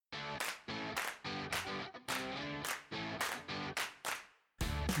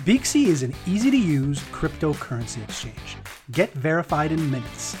Beaksy is an easy-to-use cryptocurrency exchange. Get verified in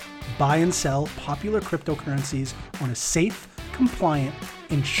minutes. Buy and sell popular cryptocurrencies on a safe, compliant,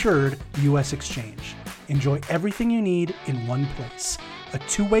 insured U.S. exchange. Enjoy everything you need in one place. A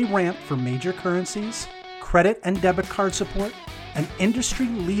two-way ramp for major currencies, credit and debit card support, an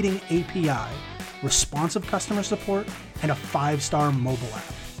industry-leading API, responsive customer support, and a 5-star mobile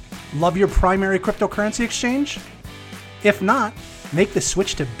app. Love your primary cryptocurrency exchange? If not, make the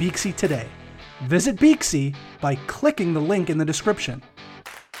switch to Beaksy today. Visit Beaksy by clicking the link in the description.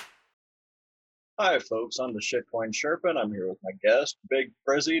 Hi folks, I'm the Shitcoin Sherpa and I'm here with my guest, Big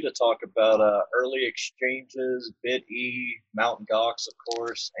Frizzy, to talk about early exchanges, BitE, MtGox, of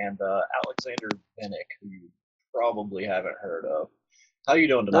course, and Alexander Vinnick, who you probably haven't heard of. How you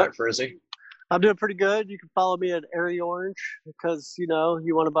doing tonight, Frizzy? I'm doing pretty good. You can follow me at Airy Orange because, you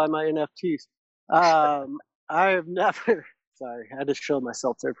want to buy my NFTs. I have never... Sorry, I had to show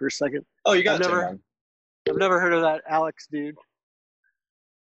myself there for a second. Oh, you got I've never heard of that Alex dude.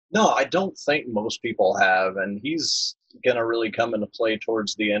 No, I don't think most people have, and he's going to really come into play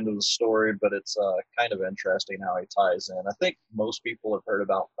towards the end of the story, but it's kind of interesting how he ties in. I think most people have heard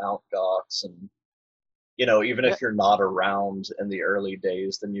about MtGox, and, even if you're not around in the early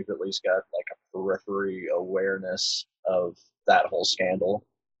days, then you've at least got like a periphery awareness of that whole scandal.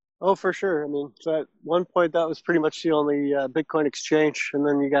 Oh, for sure. I mean, so at one point that was pretty much the only Bitcoin exchange, and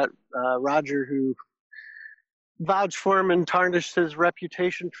then you got Roger who vouched for him and tarnished his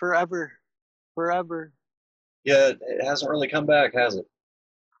reputation forever. Yeah, it hasn't really come back, has it?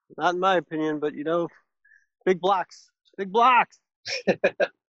 Not in my opinion, but big blocks.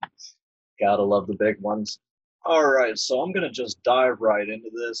 Gotta love the big ones. All right, so I'm going to just dive right into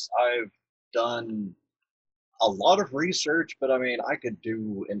this. I've done a lot of research, but I mean, I could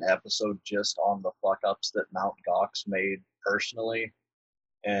do an episode just on the fuck-ups that MtGox made personally,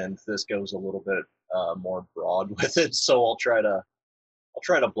 and this goes a little bit more broad with it, so I'll try to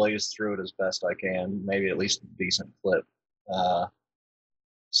blaze through it as best I can, maybe at least a decent clip.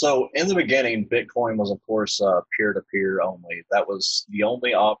 So in the beginning, Bitcoin was, of course, peer-to-peer only. That was the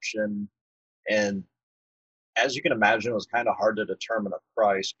only option, and as you can imagine, it was kind of hard to determine a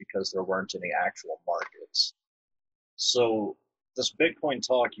price because there weren't any actual markets. So this Bitcoin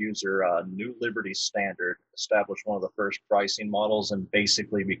Talk user, New Liberty Standard, established one of the first pricing models and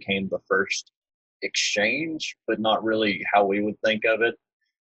basically became the first exchange, but not really how we would think of it.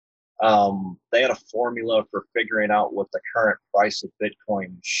 They had a formula for figuring out what the current price of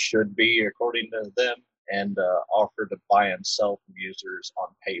Bitcoin should be, according to them, and offered to buy and sell from users on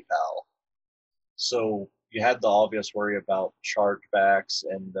PayPal. So you had the obvious worry about chargebacks,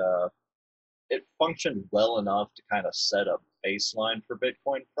 and it functioned well enough to kind of set a baseline for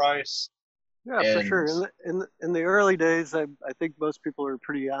Bitcoin price. Yeah, for sure. In the early days, I think most people are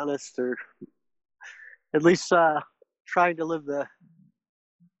pretty honest, or at least trying to live the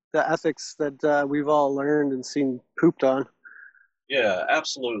ethics that we've all learned and seen pooped on. Yeah,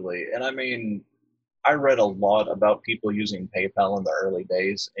 absolutely. And I mean, I read a lot about people using PayPal in the early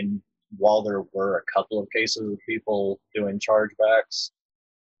days, and while there were a couple of cases of people doing chargebacks,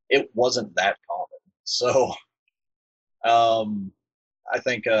 it wasn't that common. So I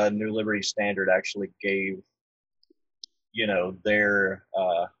think New Liberty Standard actually gave, their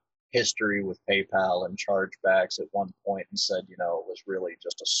history with PayPal and chargebacks at one point and said, it was really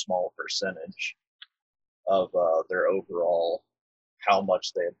just a small percentage of their overall how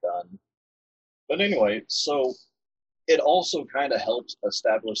much they had done. But anyway, so it also kind of helps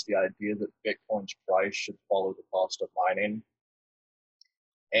establish the idea that Bitcoin's price should follow the cost of mining.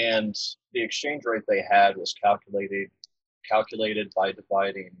 And the exchange rate they had was calculated by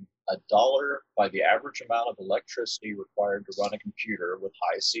dividing $1 by the average amount of electricity required to run a computer with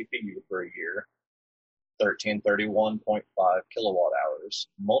high CPU for a year, 1331.5 kilowatt hours,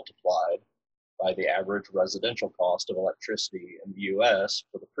 multiplied by the average residential cost of electricity in the US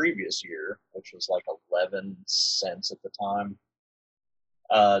for the previous year, which was like 11 cents at the time,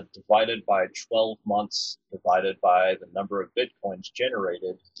 divided by 12 months, divided by the number of Bitcoins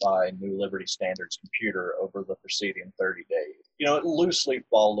generated by New Liberty Standard's computer over the preceding 30 days. It loosely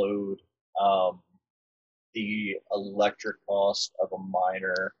followed the electric cost of a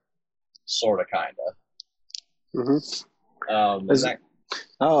miner, sort of, kind of. Mm-hmm.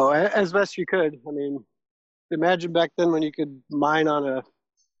 As best you could. I mean, imagine back then when you could mine on a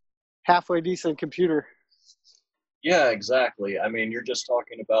halfway decent computer. Yeah, exactly. I mean, you're just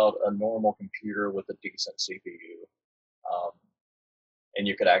talking about a normal computer with a decent CPU. And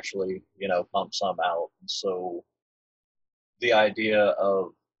you could actually, pump some out. And so the idea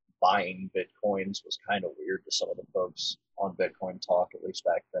of buying Bitcoins was kind of weird to some of the folks on Bitcoin Talk, at least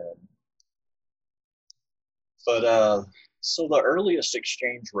back then. But so the earliest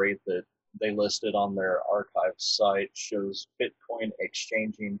exchange rate that they listed on their archive site shows Bitcoin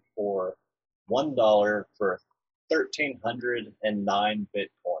exchanging for $1 for 1,309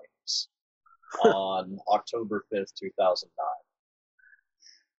 Bitcoins on October 5th, 2009.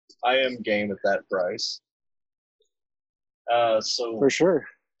 I am game at that price. So For sure.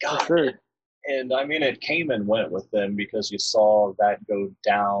 God, For sure. and I mean, it came and went with them because you saw that go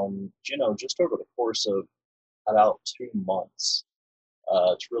down, just over the course of about 2 months.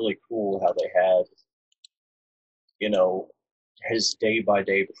 It's really cool how they had, his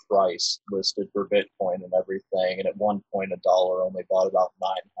day-by-day price listed for Bitcoin and everything. And at one point, $1 only bought about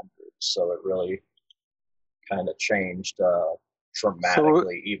 900. So it really kind of changed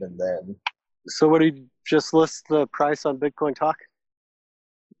dramatically even then. So what do you just list the price on Bitcoin Talk?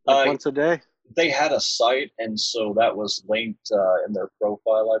 Once a day? They had a site, and so that was linked in their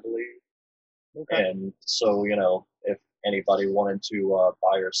profile, I believe. Okay. And so, if anybody wanted to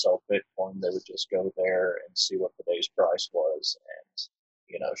buy or sell Bitcoin, they would just go there and see what today's price was and,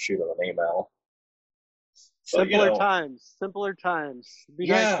 shoot them an email. Simpler times. It'd be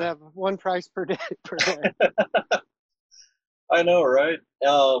nice to have one price per day. I know, right?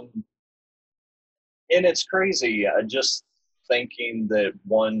 And it's crazy. Just thinking that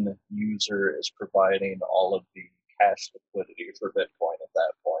one user is providing all of the cash liquidity for Bitcoin at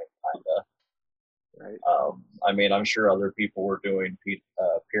that point, kind of. Right. I mean, I'm sure other people were doing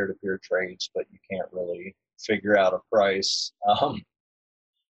peer-to-peer trades, but you can't really figure out a price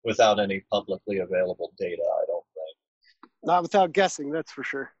without any publicly available data, I don't think. Not without guessing, that's for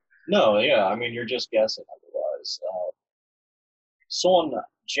sure. No, yeah, I mean, you're just guessing otherwise. So on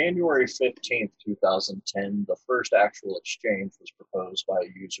January 15th, 2010, the first actual exchange was proposed by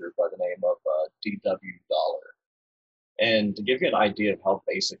a user by the name of DW Dollar. And to give you an idea of how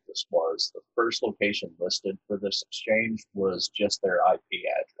basic this was, the first location listed for this exchange was just their IP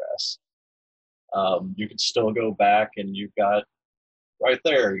address. You could still go back and you've got right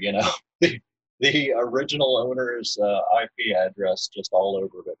there, the original owner's IP address just all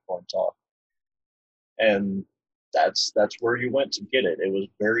over Bitcoin Talk. And that's where you went to get it. It was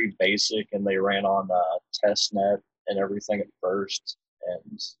very basic, and they ran on testnet and everything at first,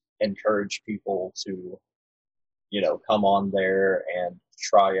 and encouraged people to, come on there and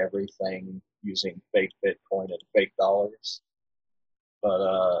try everything using fake Bitcoin and fake dollars.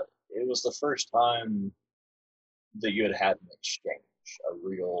 But it was the first time that you had an exchange, a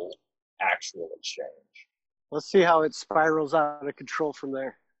real, actual exchange. Let's see how it spirals out of control from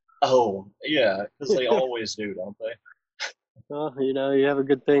there. Oh, yeah, because they always do, don't they? Well, you have a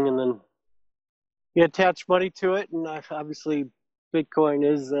good thing, and then you attach money to it, and obviously Bitcoin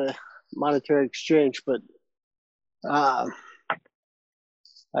is a monetary exchange, but I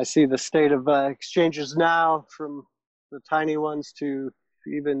see the state of exchanges now, from the tiny ones to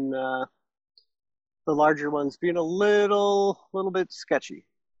even the larger ones, being a little bit sketchy.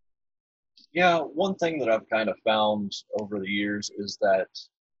 Yeah, one thing that I've kind of found over the years is that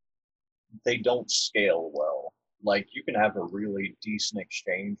they don't scale well. Like, you can have a really decent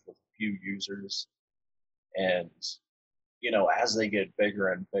exchange with a few users, and as they get bigger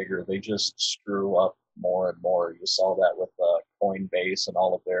and bigger, they just screw up more and more. You saw that with Coinbase and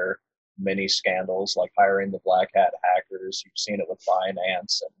all of their mini scandals, like hiring the black hat hackers. You've seen it with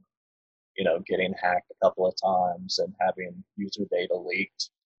Binance and getting hacked a couple of times and having user data leaked.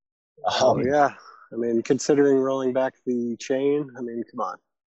 Yeah, I mean, considering rolling back the chain, I mean, come on.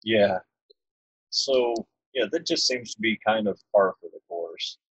 Yeah. So, yeah, that just seems to be kind of par for the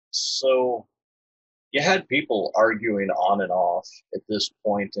course. So you had people arguing on and off at this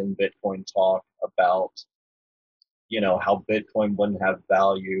point in Bitcoin Talk about, how Bitcoin wouldn't have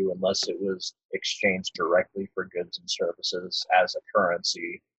value unless it was exchanged directly for goods and services as a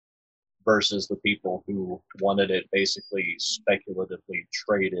currency, versus the people who wanted it basically speculatively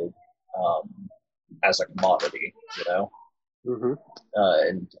traded as a commodity, Mm-hmm.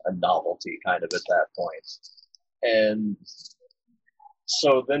 And a novelty kind of at that point. And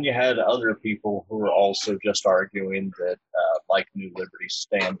so then you had other people who were also just arguing that, like New Liberty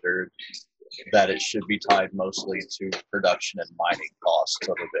Standard, that it should be tied mostly to production and mining costs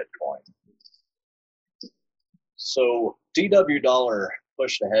of a Bitcoin. So DW Dollar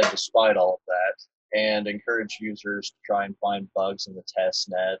pushed ahead despite all of that and encouraged users to try and find bugs in the test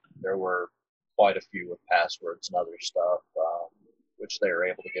net. There were quite a few with passwords and other stuff, which they were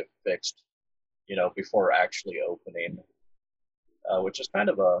able to get fixed, before actually opening, which is kind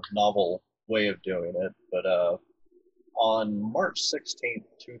of a novel way of doing it. But on March 16th,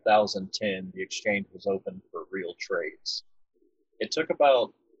 2010, the exchange was open for real trades. it took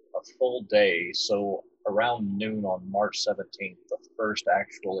about a full day. So around noon on March 17th, the first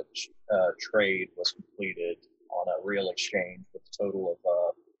actual trade was completed on a real exchange with a total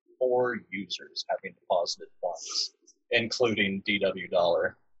of 4 users having deposited funds, including DW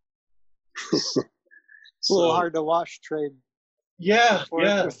Dollar. It's a little hard to wash trade. Yeah,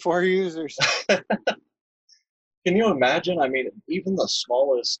 with 4 users. Can you imagine? I mean, even the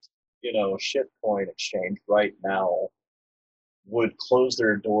smallest, shitcoin exchange right now would close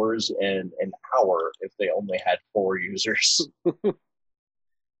their doors in an hour if they only had 4 users.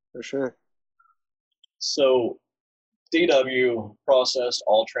 For sure. So DW processed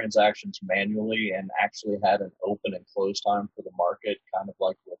all transactions manually and actually had an open and close time for the market, kind of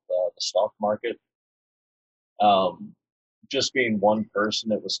like with the stock market. Just being one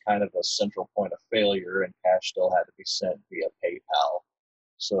person, it was kind of a central point of failure, and cash still had to be sent via PayPal.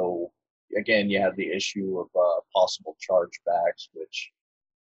 So again, you have the issue of possible chargebacks, which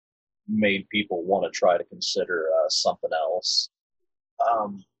made people want to try to consider something else.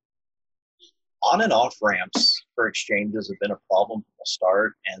 On and off ramps for exchanges have been a problem from the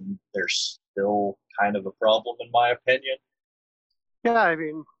start, and they're still kind of a problem, in my opinion. Yeah, I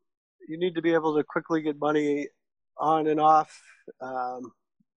mean, you need to be able to quickly get money on and off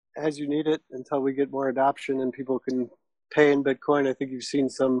as you need it until we get more adoption and people can pay in Bitcoin. I think you've seen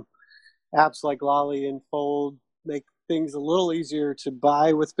some apps like Lolly and Fold make things a little easier to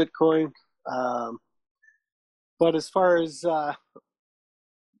buy with Bitcoin. But as far as,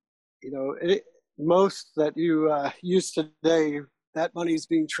 most that you use today, that money is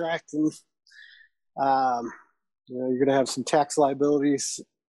being tracked, and you're going to have some tax liabilities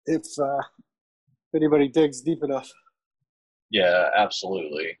if anybody digs deep enough. Yeah,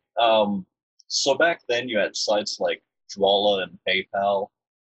 absolutely. So back then you had sites like Dwolla and PayPal,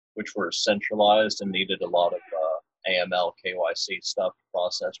 which were centralized and needed a lot of AML, KYC stuff to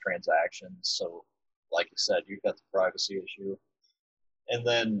process transactions. So, like you said, you've got the privacy issue. And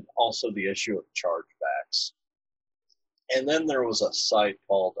then also the issue of chargebacks. And then there was a site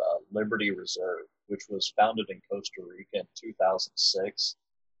called Liberty Reserve, which was founded in Costa Rica in 2006.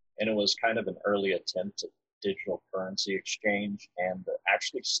 And it was kind of an early attempt at digital currency exchange and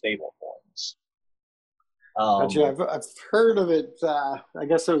actually stable coins. Gotcha. I've heard of it. I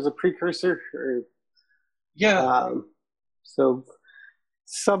guess it was a precursor. Yeah. So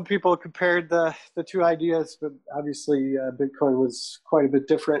some people compared the two ideas, but obviously Bitcoin was quite a bit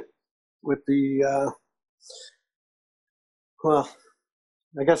different with the,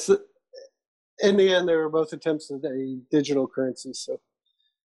 I guess in the end they were both attempts at a digital currency. So,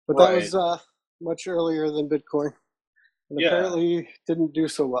 but that was much earlier than Bitcoin, and apparently didn't do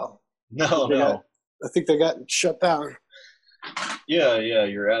so well. No. I think they got shut down. Yeah,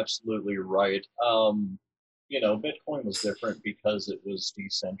 you're absolutely right. Bitcoin was different because it was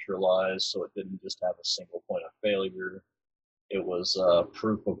decentralized, so it didn't just have a single point of failure. It was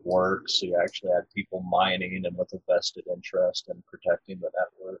proof of work, so you actually had people mining and with a vested interest in protecting the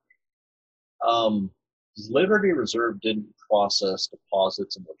network. Liberty Reserve didn't process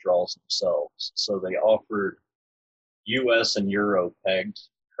deposits and withdrawals themselves, so they offered US and Euro pegged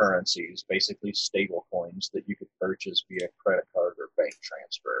currencies, basically stable coins that you could purchase via credit card or bank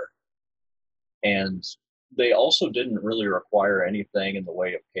transfer. And they also didn't really require anything in the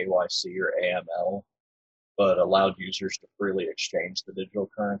way of KYC or AML, but allowed users to freely exchange the digital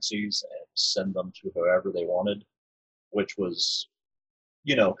currencies and send them to whoever they wanted, which was,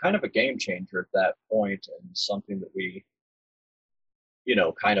 kind of a game changer at that point and something that we,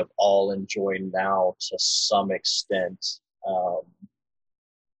 kind of all enjoy now to some extent.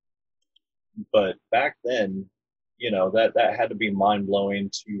 But back then, that had to be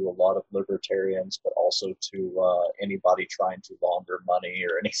mind-blowing to a lot of libertarians, but also to anybody trying to launder money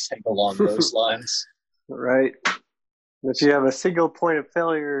or anything along those lines. Right. If you have a single point of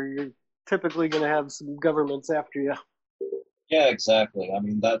failure, you're typically going to have some governments after you. Yeah, exactly. I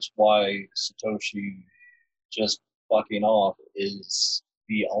mean, that's why Satoshi just fucking off is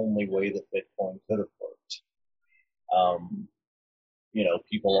the only way that Bitcoin could have worked.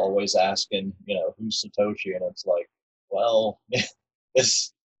 People always asking, who's Satoshi? And it's like, well,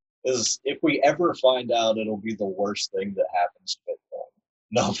 this is, if we ever find out, it'll be the worst thing that happens to Bitcoin,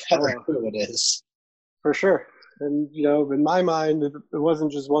 no matter who it is. For sure. And, in my mind, it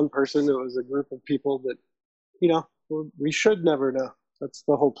wasn't just one person. It was a group of people that, we should never know. That's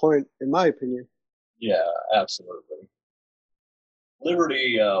the whole point, in my opinion. Yeah, absolutely.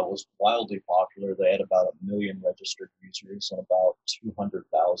 Liberty was wildly popular. They had about 1 million registered users and about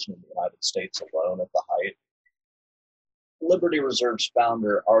 200,000 in the United States alone at the height. Liberty Reserve's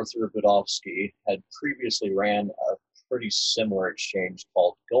founder, Arthur Budofsky, had previously ran a pretty similar exchange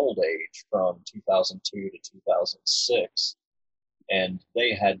called Gold Age from 2002 to 2006, and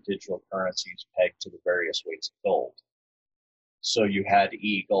they had digital currencies pegged to the various weights of gold. So you had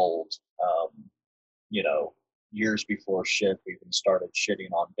e-gold, you know, years before Schiff even started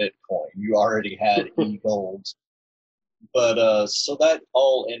shitting on Bitcoin. You already had e-gold. But so that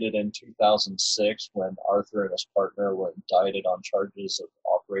all ended in 2006 when Arthur and his partner were indicted on charges of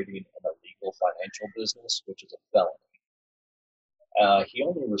operating an illegal financial business, which is a felony. He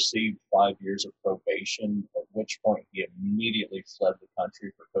only received 5 years of probation, at which point he immediately fled the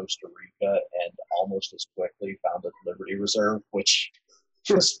country for Costa Rica and almost as quickly founded Liberty Reserve, which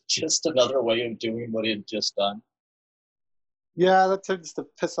was just another way of doing what he had just done. Yeah, that tends to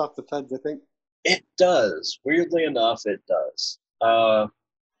piss off the feds, I think. It does. Weirdly enough, it does.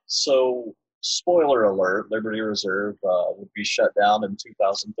 So, spoiler alert, Liberty Reserve would be shut down in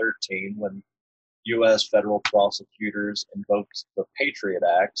 2013 when U.S. federal prosecutors invoked the Patriot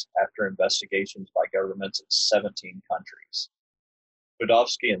Act after investigations by governments in 17 countries.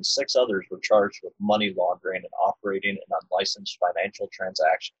 Budofsky and 6 others were charged with money laundering and operating an unlicensed financial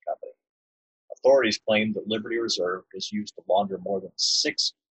transaction company. Authorities claimed that Liberty Reserve was used to launder more than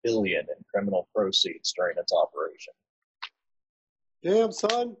 $6 billion in criminal proceeds during its operation. Damn,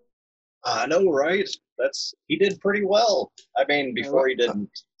 son. I know, right? He did pretty well. I mean, before he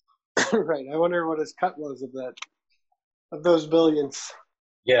didn't. Right. I wonder what his cut was of those billions.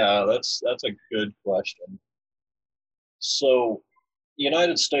 Yeah, that's a good question. So,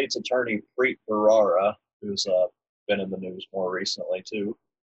 United States Attorney Preet Bharara, who's been in the news more recently too,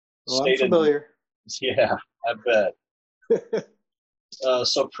 I'm familiar. Yeah, I bet.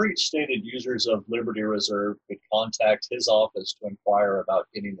 So Preet stated users of Liberty Reserve could contact his office to inquire about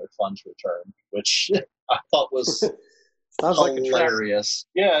getting their funds returned, which I thought was Sounds hilarious.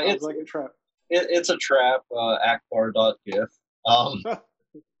 Like a trap. Yeah, Sounds like a trap. It's a trap. Akbar.gif.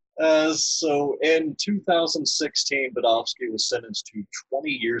 So in 2016, Budofsky was sentenced to 20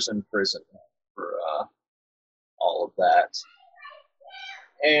 years in prison for all of that.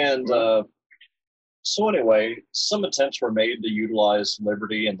 And so anyway, some attempts were made to utilize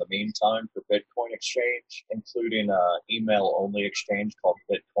Liberty in the meantime for Bitcoin exchange, including an email-only exchange called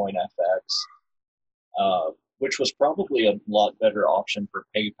Bitcoin FX, which was probably a lot better option for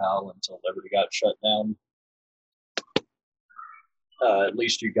PayPal until Liberty got shut down. At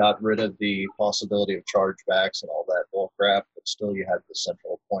least you got rid of the possibility of chargebacks and all that bullcrap, but still you had the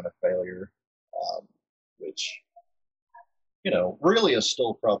central point of failure, which, really is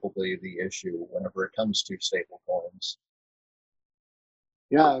still probably the issue whenever it comes to stable coins.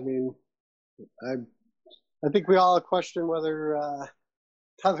 Yeah, I mean, I think we all question whether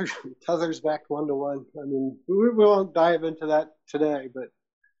Tether's backed 1-to-1. I mean, we won't dive into that today, but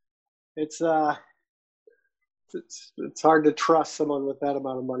it's hard to trust someone with that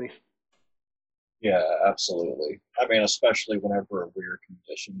amount of money. Yeah, absolutely. I mean, especially whenever we're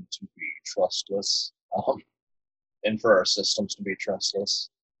conditioned to be trustless, and for our systems to be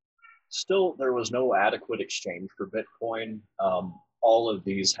trustless. Still, there was no adequate exchange for Bitcoin. All of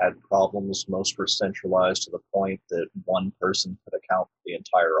these had problems. Most were centralized to the point that one person could account for the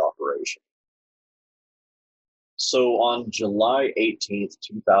entire operation. So on July 18th,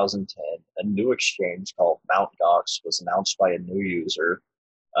 2010, a new exchange called MtGox was announced by a new user,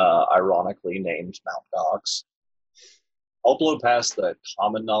 ironically named MtGox. I'll blow past the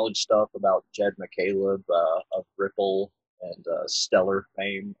common knowledge stuff about Jed McCaleb of Ripple and Stellar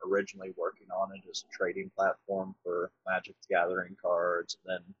fame, originally working on it as a trading platform for Magic the Gathering cards,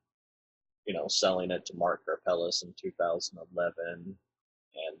 and then, selling it to Mark Karpelis in 2011. And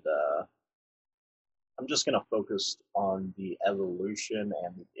I'm just going to focus on the evolution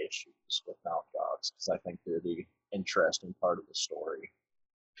and the issues with MtGox because I think they're the interesting part of the story.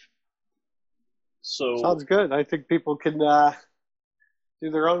 So sounds good. I think people can do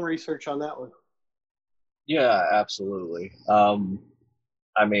their own research on that one. Yeah, absolutely.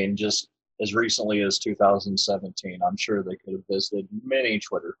 I mean, just as recently as 2017, I'm sure they could have visited many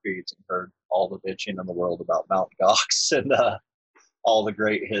Twitter feeds and heard all the bitching in the world about MtGox and all the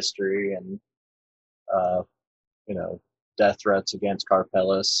great history and, death threats against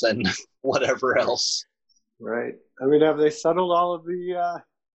Karpelis and whatever else. Right. I mean, have they settled all of the...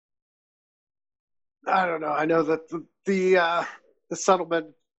 I don't know. I know that the settlement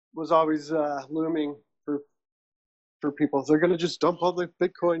was always looming for people. They're going to just dump all the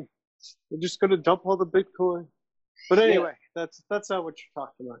Bitcoin. They're just going to dump all the Bitcoin. But anyway, that's not what you're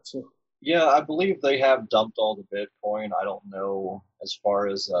talking about. So yeah, I believe they have dumped all the Bitcoin. I don't know as far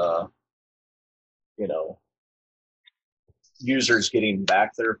as users getting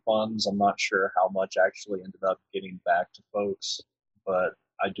back their funds. I'm not sure how much actually ended up getting back to folks, but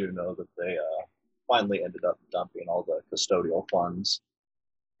I do know that they finally ended up dumping all the custodial funds.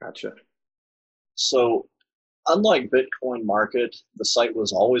 Gotcha. So, unlike Bitcoin Market, the site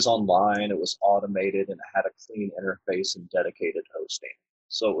was always online, it was automated, and it had a clean interface and dedicated hosting.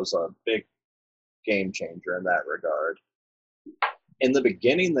 So, it was a big game changer in that regard. In the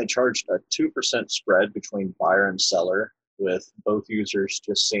beginning, they charged a 2% spread between buyer and seller, with both users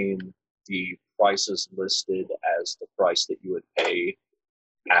just seeing the prices listed as the price that you would pay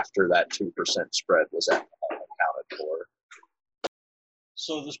after that 2% spread was accounted for.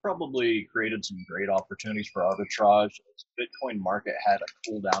 So this probably created some great opportunities for arbitrage. Bitcoin market had a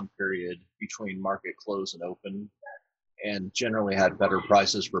cool down period between market close and open, and generally had better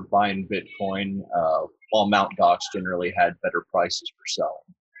prices for buying Bitcoin, while MtGox generally had better prices for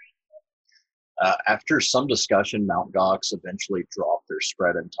selling. After some discussion, MtGox eventually dropped their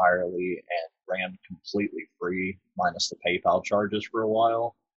spread entirely and ran completely free, minus the PayPal charges for a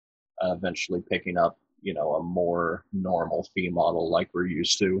while, eventually picking up, a more normal fee model like we're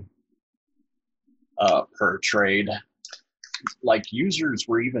used to per trade. Like, users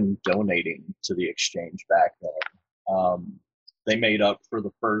were even donating to the exchange back then. They made up for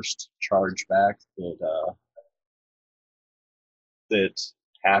the first chargeback that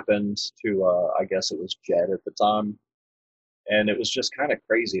happened to, I guess it was Jed at the time. And it was just kind of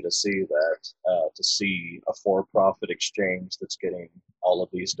crazy to see to see a for-profit exchange that's getting all of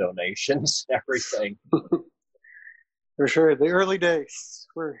these donations and everything. For sure. The early days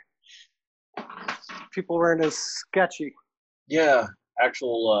where people weren't as sketchy. Yeah,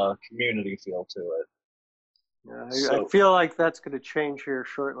 actual community feel to it. I feel like that's going to change here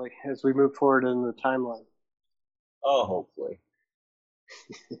shortly as we move forward in the timeline. Oh, hopefully.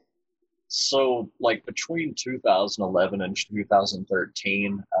 So, like, between 2011 and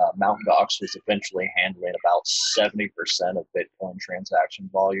 2013, MtGox was eventually handling about 70% of Bitcoin transaction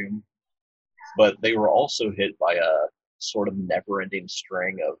volume, but they were also hit by a sort of never-ending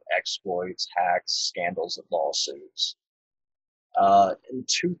string of exploits, hacks, scandals, and lawsuits. In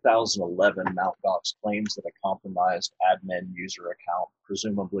 2011, MtGox claims that a compromised admin user account,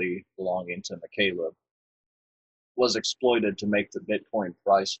 presumably belonging to McCaleb, was exploited to make the Bitcoin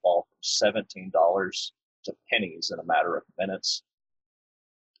price fall from $17 to pennies in a matter of minutes.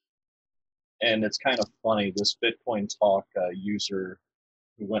 And it's kind of funny, this Bitcoin Talk user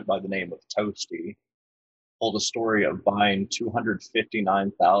who went by the name of Toasty told a story of buying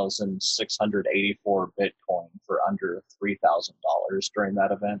 259,684 Bitcoin for under $3,000 during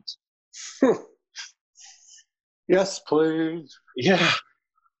that event. Yes, please. Yeah.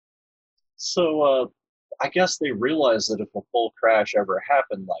 So I guess they realized that if a full crash ever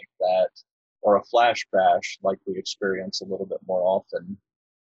happened like that, or a flash crash like we experience a little bit more often,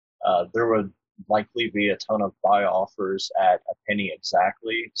 there would likely be a ton of buy offers at a penny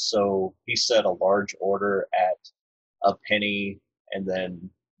exactly. So he set a large order at a penny and then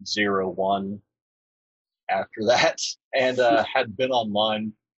 0.1 after that, and had been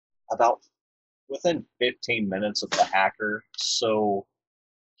online about within 15 minutes of the hacker. So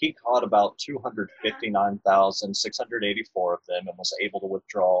he caught about 259,684 of them and was able to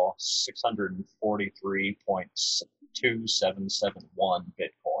withdraw 643.2771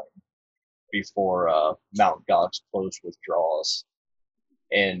 Bitcoin before MtGox closed withdrawals.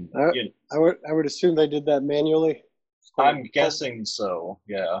 And I would assume they did that manually. I'm guessing so,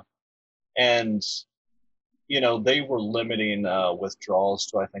 yeah. And they were limiting withdrawals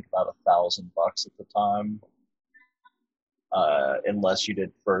to, I think, about $1,000 at the time, unless you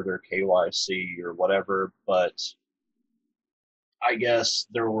did further KYC or whatever. But I guess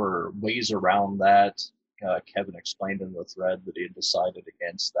there were ways around that. Kevin explained in the thread that he had decided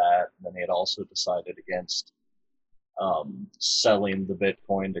against that, and then he had also decided against selling the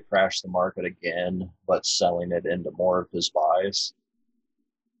Bitcoin to crash the market again, but selling it into more of his buys.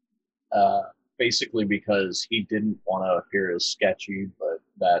 Basically because he didn't want to appear as sketchy, but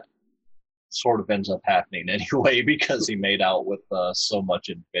that sort of ends up happening anyway because he made out with so much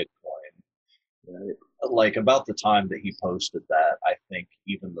in Bitcoin. Like, about the time that he posted that, I think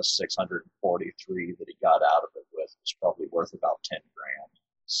even the 643 that he got out of it with was probably worth about 10 grand.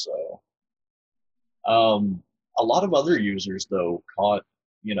 So, a lot of other users though caught,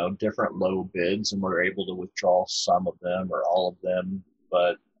 different low bids and were able to withdraw some of them or all of them,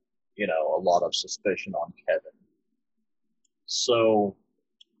 but, a lot of suspicion on Kevin. So,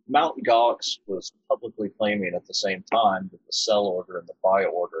 MtGox was publicly claiming at the same time that the sell order and the buy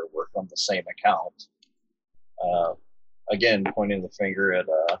order were from the same account. Again, pointing the finger at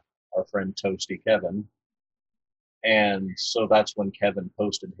our friend Toasty Kevin. And so that's when Kevin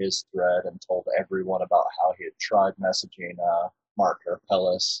posted his thread and told everyone about how he had tried messaging Mark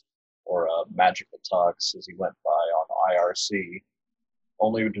Karpellis, or Magical Tux as he went by on IRC,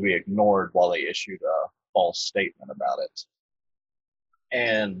 only to be ignored while they issued a false statement about it.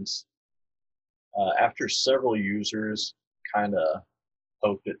 And after several users kind of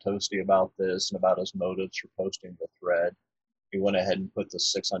poked at Toasty about this and about his motives for posting the thread, he went ahead and put the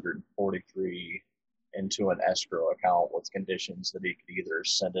 643 into an escrow account with conditions that he could either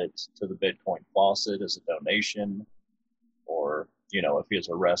send it to the Bitcoin faucet as a donation, or, if he was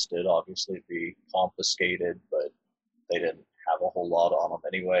arrested, obviously be confiscated, but they didn't have a whole lot on him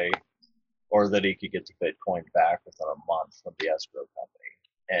anyway, or that he could get the Bitcoin back within a month from the escrow company.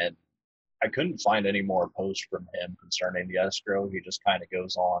 And I couldn't find any more posts from him concerning the escrow. He just kind of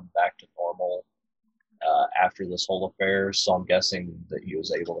goes on back to normal after this whole affair. So I'm guessing that he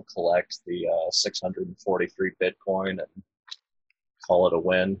was able to collect the 643 Bitcoin and call it a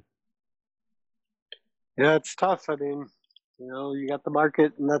win. Yeah, it's tough. I mean, you got the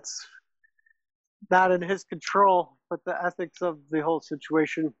market, and that's not in his control, but the ethics of the whole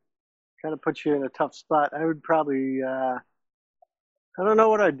situation kind of puts you in a tough spot. I would probably, I don't know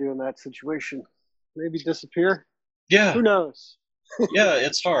what I'd do in that situation. Maybe disappear? Yeah. Who knows? Yeah,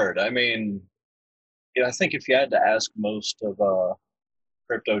 it's hard. I mean, I think if you had to ask most of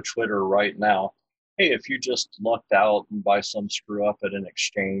crypto Twitter right now, hey, if you just lucked out and by some screw up at an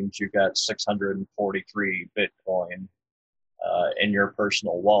exchange, you got 643 Bitcoin in your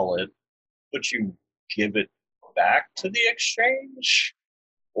personal wallet, would you give it back to the exchange?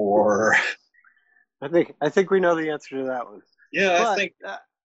 Or I think we know the answer to that one. Yeah, but, I think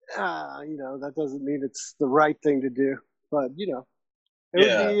that doesn't mean it's the right thing to do. But it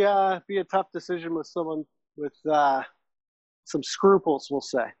would be a tough decision with someone with some scruples, we'll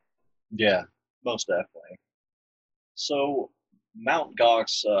say. Yeah, most definitely. So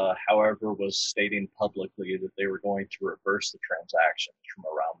MtGox, however, was stating publicly that they were going to reverse the transactions from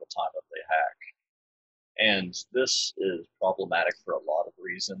around the time of the hack. And this is problematic for a lot of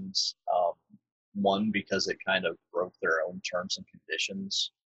reasons. One, because it kind of broke their own terms and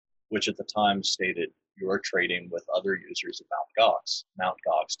conditions, which at the time stated you are trading with other users of MtGox.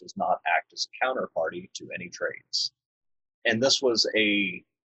 MtGox does not act as a counterparty to any trades. And this was a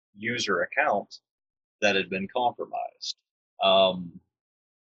user account that had been compromised.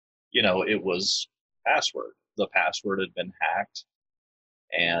 It was password. The password had been hacked,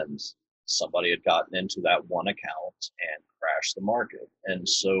 and somebody had gotten into that one account and crashed the market. And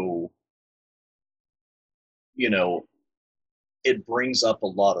so, it brings up a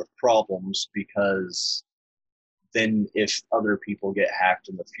lot of problems, because then if other people get hacked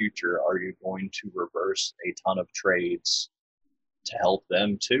in the future, are you going to reverse a ton of trades to help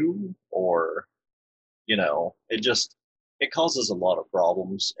them too? Or, it causes a lot of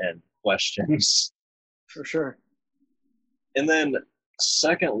problems and questions. For sure. And then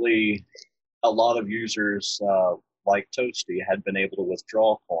secondly, a lot of users like Toasty had been able to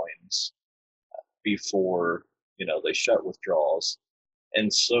withdraw coins before, they shut withdrawals.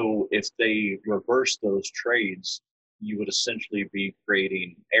 And so if they reverse those trades, you would essentially be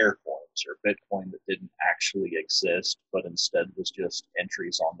creating air coins, or Bitcoin that didn't actually exist, but instead was just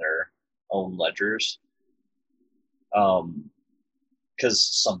entries on their own ledgers. Because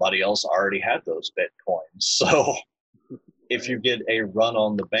somebody else already had those Bitcoins. So if you get a run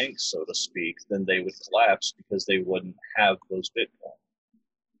on the bank, so to speak, then they would collapse because they wouldn't have those Bitcoin.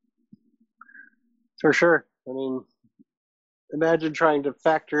 For sure. I mean, imagine trying to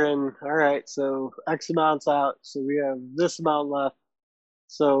factor in, all right, so X amount's out, so we have this amount left.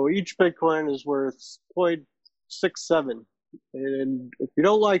 So each Bitcoin is worth 0.67. And if you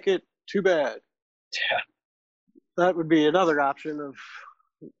don't like it, too bad. Yeah. That would be another option of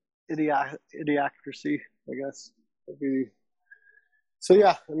idiocracy, I guess. So,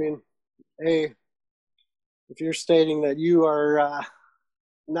 yeah, I mean, hey, if you're stating that you are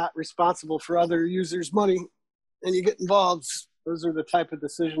not responsible for other users' money and you get involved, those are the type of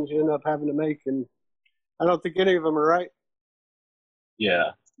decisions you end up having to make. And I don't think any of them are right.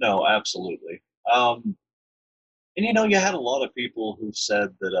 Yeah, no, absolutely. And you had a lot of people who said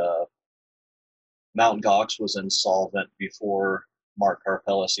that MtGox was insolvent before Mark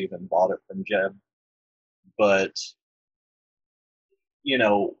Karpellis even bought it from Jeb. But,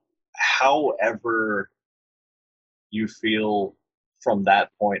 however you feel from that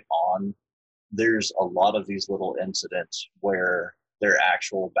point on, there's a lot of these little incidents where their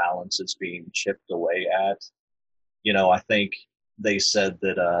actual balance is being chipped away at. I think they said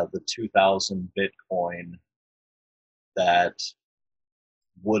that the 2,000 Bitcoin that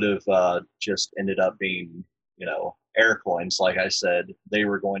would have just ended up being air coins, like I said, they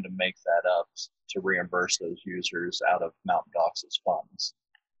were going to make that up to reimburse those users out of MtGox's funds.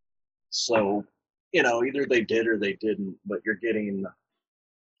 So, either they did or they didn't, but you're getting,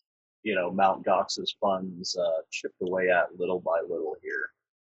 MtGox's funds chipped away at little by little here.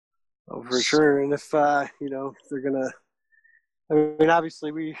 Oh, for sure. And if, they're going to, I mean,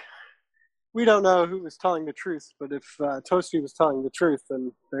 obviously we don't know who was telling the truth, but if Toasty was telling the truth,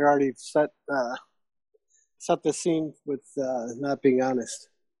 then they already set the scene with not being honest.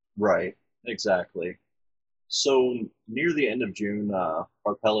 Right, exactly. So near the end of June,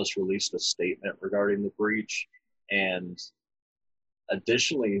 Harpellis released a statement regarding the breach, and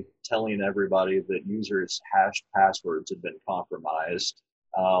additionally telling everybody that users' hashed passwords had been compromised.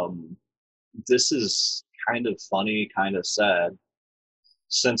 This is kind of funny, kind of sad,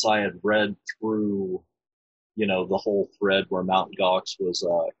 since I had read through, the whole thread where MtGox was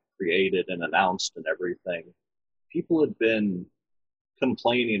created and announced and everything. People had been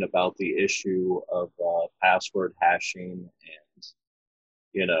complaining about the issue of password hashing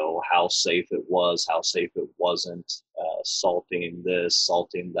and, how safe it was, how safe it wasn't, salting this,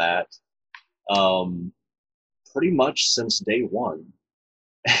 salting that, pretty much since day one.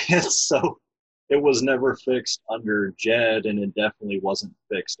 And so it was never fixed under Jed, and it definitely wasn't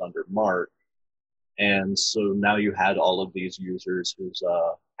fixed under Mark. And so now you had all of these users whose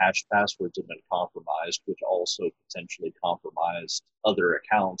hash passwords have been compromised, which also potentially compromised other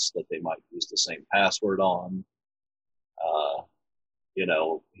accounts that they might use the same password on.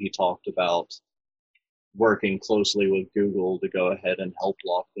 He talked about working closely with Google to go ahead and help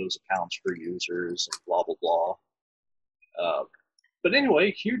lock those accounts for users and blah, blah, blah. But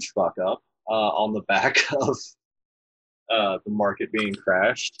anyway, huge fuck up on the back of the market being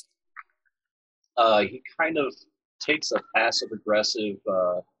crashed. He kind of takes a passive-aggressive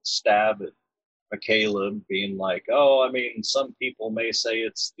stab at McCaleb, being like, oh, I mean, some people may say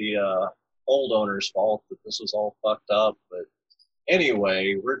it's the old owner's fault that this was all fucked up, but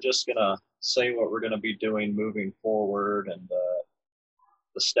anyway, we're just going to say what we're going to be doing moving forward and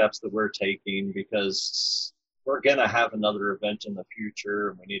the steps that we're taking, because we're going to have another event in the future,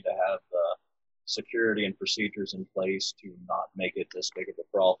 and we need to have security and procedures in place to not make it this big of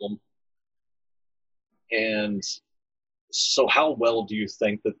a problem. And so how well do you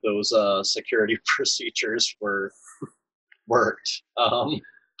think that those security procedures worked?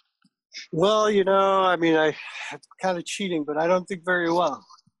 Well, I mean, I'm kind of cheating, but I don't think very well.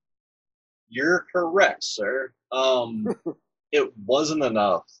 You're correct, sir. It wasn't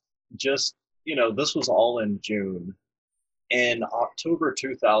enough. Just, this was all in June. In October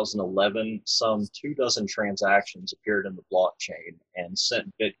 2011, some 24 transactions appeared in the blockchain and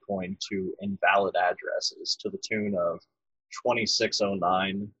sent Bitcoin to invalid addresses to the tune of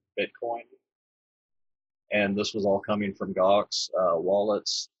 2609 Bitcoin. And this was all coming from Gox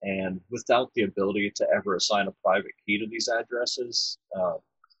wallets. And without the ability to ever assign a private key to these addresses.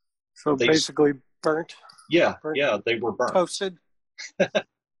 So basically burnt? Yeah, they were burnt. Toasted?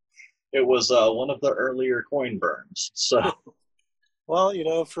 It was one of the earlier coin burns. So,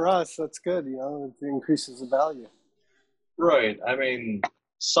 well, for us, that's good. It increases the value. Right. I mean,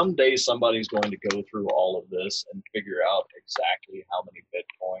 someday somebody's going to go through all of this and figure out exactly how many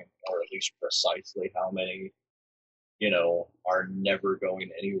Bitcoin, or at least precisely how many, are never going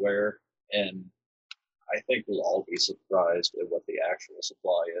anywhere. And I think we'll all be surprised at what the actual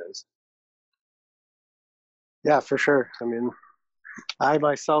supply is. Yeah, for sure. I mean, I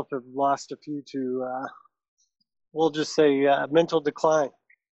myself have lost a few to, we'll just say, mental decline.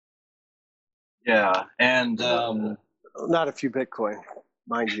 Yeah, and not a few Bitcoin,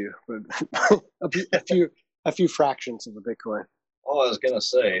 mind you, but a few fractions of a Bitcoin. Oh, I was gonna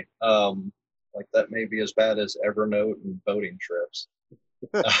say, like that may be as bad as Evernote and boating trips.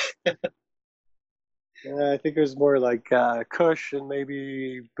 Yeah, I think it was more like Kush and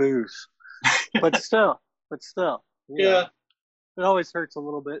maybe booze, but still. Yeah. It always hurts a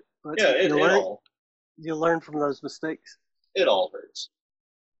little bit, but yeah, you learn from those mistakes. It all hurts.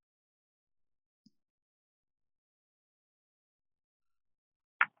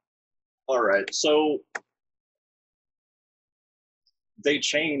 All right, so they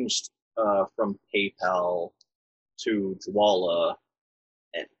changed from PayPal to Dwolla,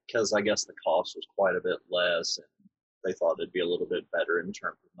 because I guess the cost was quite a bit less, and they thought it'd be a little bit better in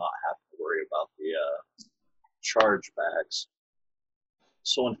terms of not having to worry about the chargebacks.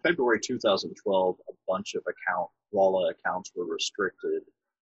 So in February 2012, a bunch of Dwolla accounts were restricted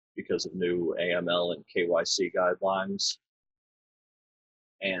because of new AML and KYC guidelines.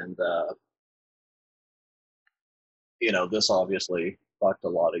 And, this obviously fucked a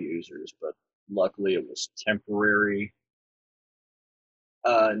lot of users, but luckily, it was temporary.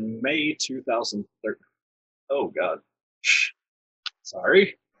 In May 2013. Oh, God.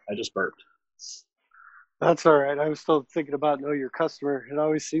 Sorry. I just burped. That's all right. I was still thinking about know your customer. It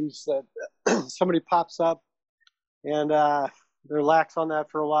always seems that somebody pops up and they're lax on that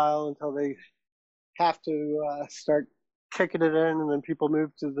for a while until they have to start kicking it in, and then people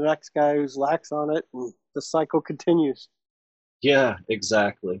move to the next guy who's lax on it, and the cycle continues. Yeah,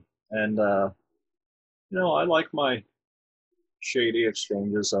 exactly. And, I like my shady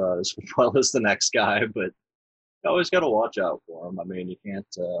exchanges as well as the next guy, but you always got to watch out for them. I mean, you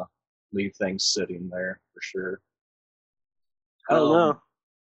can't leave things sitting there for sure. Oh, no.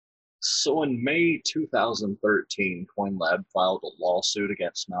 So in May 2013, CoinLab filed a lawsuit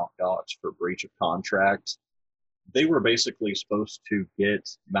against MtGox for breach of contract. They were basically supposed to get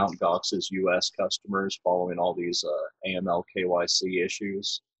MtGox's U.S. customers following all these AML KYC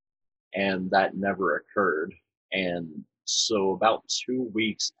issues, and that never occurred. And so about 2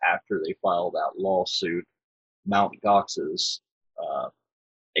 weeks after they filed that lawsuit, MtGox's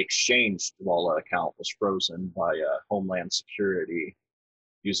exchange wallet account was frozen by Homeland Security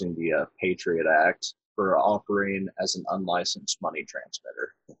using the Patriot Act for operating as an unlicensed money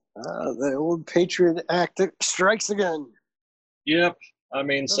transmitter. The old Patriot Act strikes again. Yep, I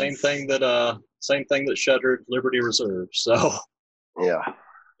mean same thing that shuttered Liberty Reserve. So yeah,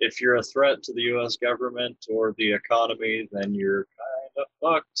 if you're a threat to the U.S. government or the economy, then you're kind of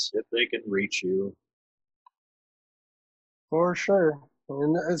fucked if they can reach you. For sure.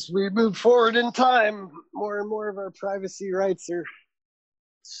 And as we move forward in time, more and more of our privacy rights are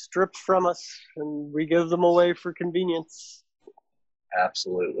stripped from us, and we give them away for convenience.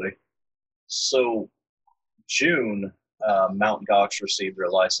 Absolutely. So, June, MtGox received their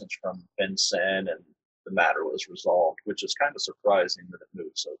license from FinCEN, and the matter was resolved, which is kind of surprising that it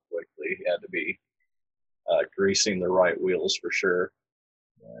moved so quickly. He had to be greasing the right wheels for sure.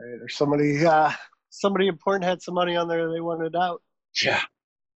 Right, or somebody important had some money on there they wanted out. Yeah.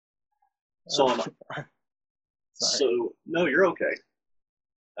 So no, you're okay.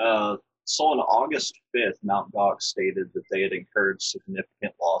 So on August 5th, MtGox stated that they had incurred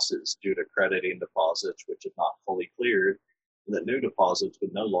significant losses due to crediting deposits which had not fully cleared, and that new deposits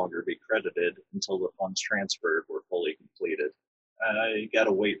would no longer be credited until the funds transferred were fully completed. You got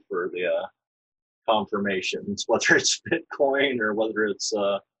to wait for the confirmations, whether it's Bitcoin or whether it's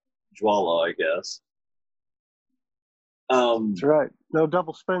Jwala, I guess. That's right. No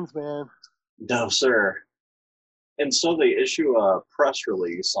double spends, man. No, sir. And so they issue a press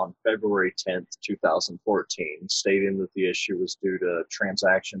release on February 10th, 2014, stating that the issue was due to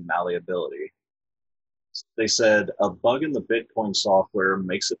transaction malleability. They said, a bug in the Bitcoin software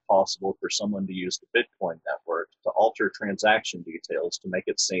makes it possible for someone to use the Bitcoin network to alter transaction details to make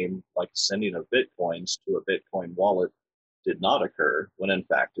it seem like sending of Bitcoins to a Bitcoin wallet did not occur, when in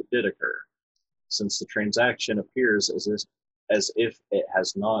fact it did occur. Since the transaction appears as if it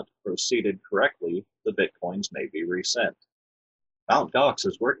has not proceeded correctly, the Bitcoins may be resent. MtGox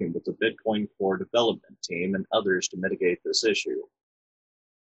is working with the Bitcoin Core development team and others to mitigate this issue.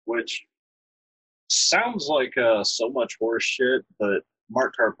 Which sounds like so much horse shit, but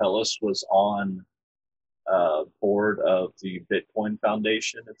Mark Karpeles was on board of the Bitcoin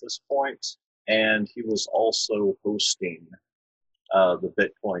Foundation at this point, and he was also hosting the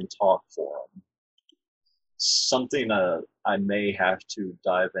Bitcoin Talk Forum. Something I may have to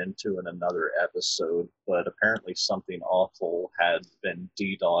dive into in another episode, but apparently something awful had been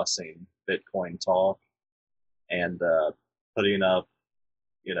DDoSing Bitcoin Talk and putting up,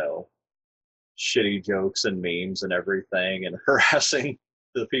 shitty jokes and memes and everything and harassing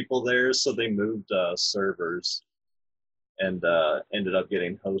the people there. So they moved servers and ended up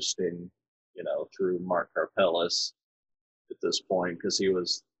getting hosting, through Mark Karpeles at this point because he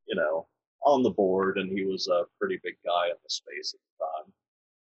was, on the board, and he was a pretty big guy in the space at the time.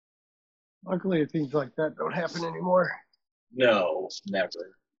 Luckily, things like that don't happen anymore. No,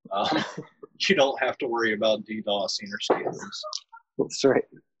 never. You don't have to worry about DDoSing or scams. That's right.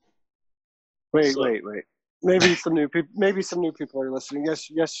 Wait. Maybe some new people. Maybe some new people are listening.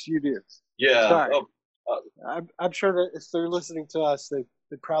 Yes, you do. Yeah. Sorry. I'm sure that if they're listening to us,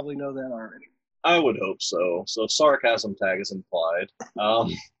 they probably know that already. I would hope so. So sarcasm tag is implied.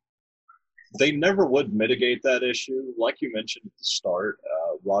 They never would mitigate that issue. Like you mentioned at the start,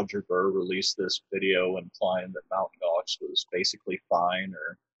 Roger Ver released this video implying that MtGox was basically fine,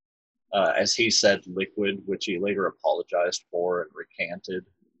 or as he said, liquid, which he later apologized for and recanted.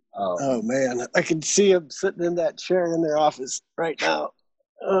 Oh, man. I can see him sitting in that chair in their office right now.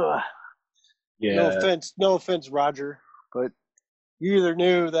 Ugh. Yeah. No offense, Roger, but you either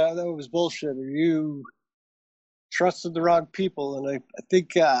knew that was bullshit or you trusted the wrong people. And I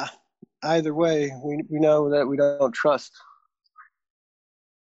think either way, we know that we don't trust.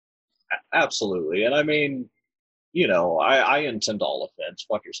 Absolutely. And I mean, I intend all offense.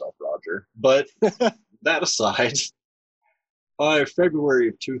 Fuck yourself, Roger. But that aside, by February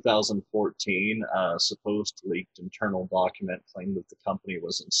of 2014, a supposed leaked internal document claimed that the company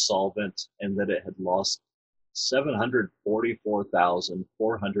was insolvent and that it had lost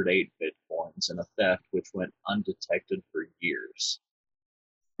 744,408 bitcoins in a theft which went undetected for years.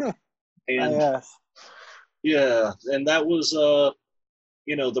 And yeah, and that was the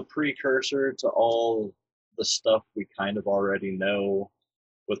precursor to all the stuff we kind of already know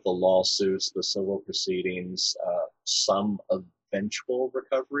with the lawsuits, the civil proceedings, some eventual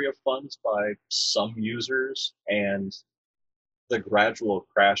recovery of funds by some users, and the gradual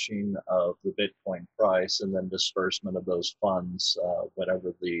crashing of the Bitcoin price and then disbursement of those funds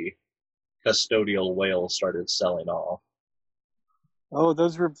whenever the custodial whale started selling off. Oh,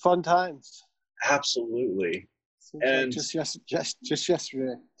 those were fun times. Absolutely. Seems and like just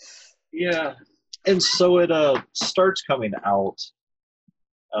yesterday. Yeah. And so it starts coming out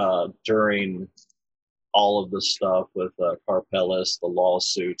during all of the stuff with Carpellis, the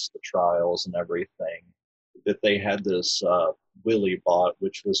lawsuits, the trials, and everything, that they had this Willy bot,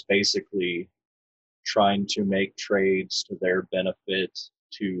 which was basically trying to make trades to their benefit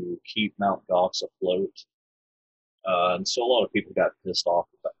to keep MtGox afloat. And so a lot of people got pissed off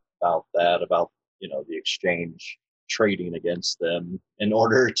about that, about the exchange trading against them in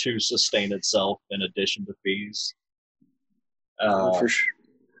order to sustain itself in addition to fees. For sure.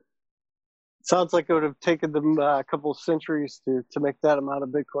 Sounds like it would have taken them a couple of centuries to make that amount of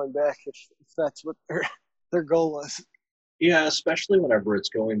Bitcoin back if that's what their goal was. Yeah, especially whenever it's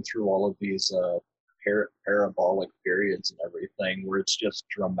going through all of these parabolic periods and everything where it's just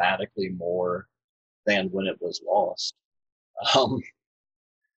dramatically more than when it was lost.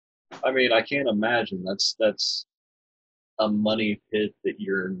 I mean, I can't imagine that's a money pit that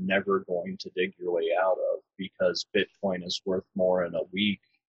you're never going to dig your way out of, because Bitcoin is worth more in a week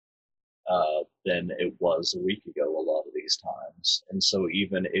than it was a week ago a lot of these times. And so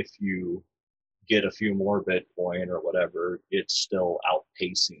even if you get a few more Bitcoin or whatever, it's still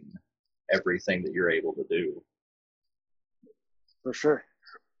outpacing everything that you're able to do. For sure.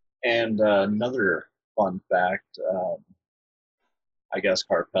 And another fun fact, I guess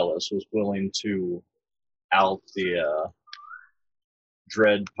Carpellis was willing to out the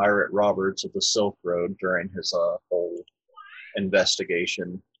Dread Pirate Roberts of the Silk Road during his whole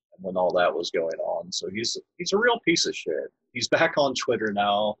investigation when all that was going on. So he's a real piece of shit. He's back on Twitter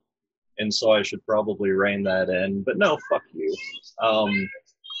now, and so I should probably rein that in. But no, fuck you.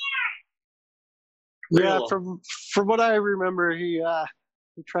 Yeah, from what I remember, he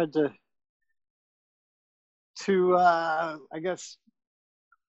tried to I guess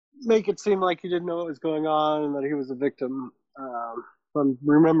make it seem like he didn't know what was going on and that he was a victim. If I'm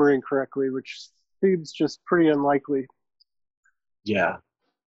remembering correctly, which seems just pretty unlikely. Yeah.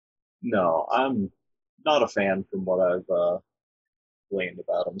 No, I'm not a fan from what I've gleaned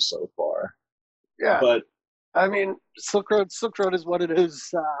about him so far. Yeah. But I mean, Silk Road is what it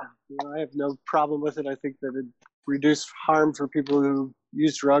is. I have no problem with it. I think that it reduced harm for people who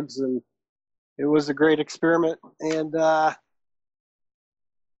use drugs, and it was a great experiment. And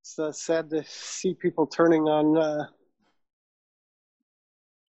it's sad to see people turning on.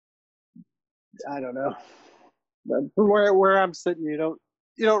 I don't know. But from where I'm sitting, you don't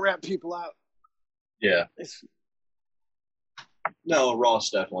rat people out. Yeah. No, Ross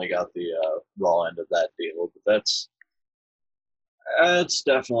definitely got the raw end of that deal, but that's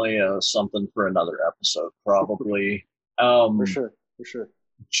definitely something for another episode, probably. For sure.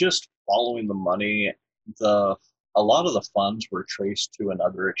 Just following the money, a lot of the funds were traced to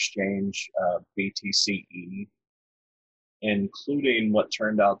another exchange, BTCE, including what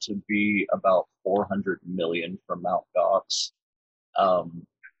turned out to be about 400 million from MtGox.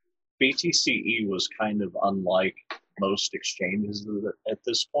 BTCE was kind of unlike most exchanges at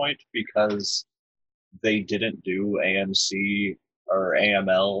this point because they didn't do AMC or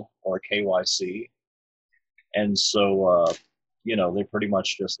AML or KYC. And so, they pretty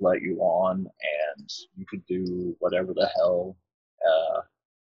much just let you on and you could do whatever the hell.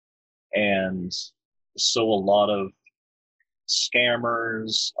 And so a lot of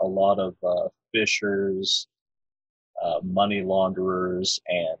scammers, a lot of fishers, money launderers,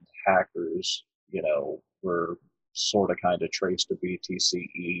 and hackers, were sort of kind of traced to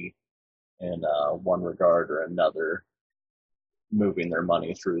BTCE in one regard or another, moving their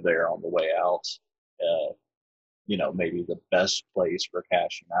money through there on the way out. maybe the best place for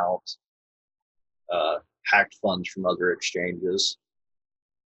cashing out hacked funds from other exchanges.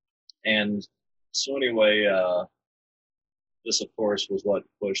 And so anyway, this of course was what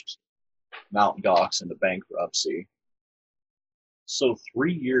pushed MtGox into bankruptcy. So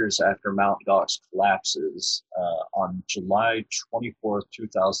 3 years after MtGox collapses, on July 24th,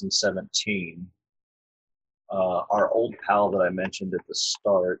 2017, our old pal that I mentioned at the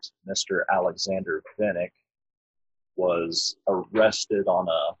start, Mr. Alexander Vinnick, was arrested on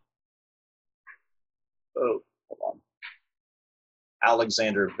a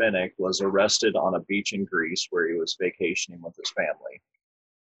Alexander Vinnick was arrested on a beach in Greece where he was vacationing with his family.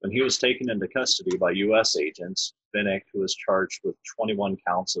 When he was taken into custody by U.S. agents, Vinnick, who was charged with 21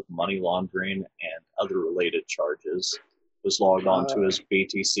 counts of money laundering and other related charges, was logged on to his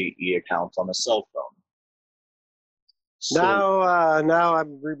BTCE account on a cell phone. So, now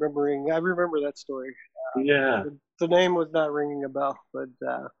I'm remembering. I remember that story. Yeah. The name was not ringing a bell, but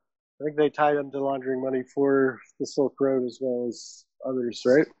I think they tied him to laundering money for the Silk Road as well as others,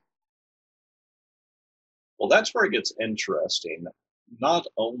 right? Well, that's where it gets interesting. Not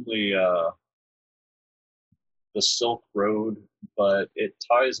only the Silk Road, but it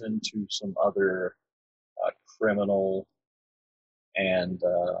ties into some other criminal and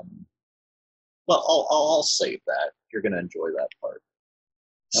well, I'll save that. You're going to enjoy that part.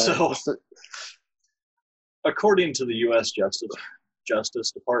 So, according to the U.S.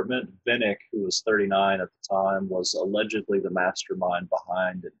 Justice Department, Vinnick, who was 39 at the time, was allegedly the mastermind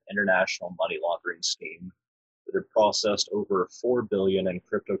behind an international money laundering scheme that had processed over $4 billion in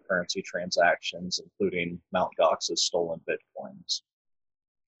cryptocurrency transactions, including MtGox's stolen bitcoins.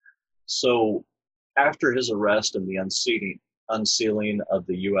 So, after his arrest and the unsealing of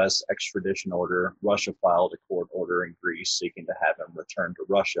the U.S. extradition order, Russia filed a court order in Greece seeking to have him returned to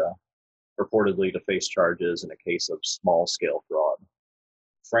Russia, purportedly to face charges in a case of small-scale fraud.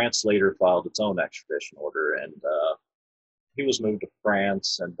 France later filed its own extradition order, and he was moved to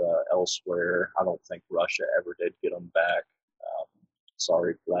France and elsewhere. I don't think Russia ever did get him back.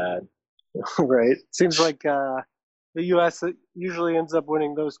 Sorry, Vlad. Right. Seems like the U.S. usually ends up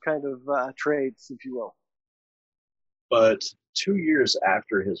winning those kind of trades, if you will. But 2 years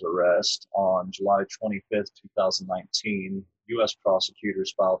after his arrest, on July 25th, 2019, U.S.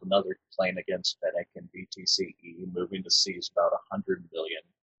 prosecutors filed another complaint against Vinnick and BTCE, moving to seize about 100 million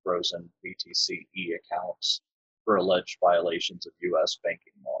frozen BTCE accounts for alleged violations of U.S.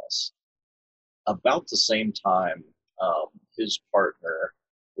 banking laws. About the same time, his partner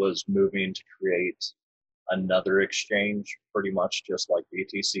was moving to create another exchange, pretty much just like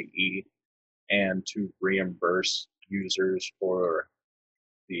BTCE, and to reimburse users for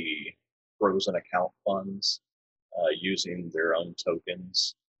the frozen account funds using their own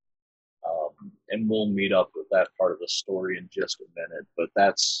tokens. And we'll meet up with that part of the story in just a minute, but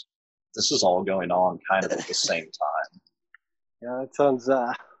this is all going on kind of at the same time. Yeah, that sounds,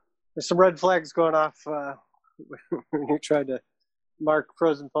 there's some red flags going off when you try to mark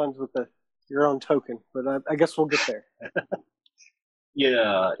frozen funds with your own token, but I guess we'll get there.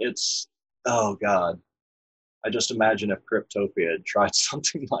 Yeah, oh God. I just imagine if Cryptopia had tried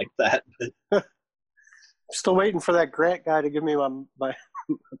something like that. I'm still waiting for that grant guy to give me my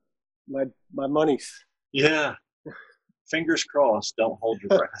monies. Yeah. Fingers crossed. Don't hold your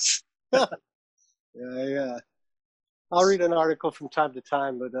breath. Yeah. I'll read an article from time to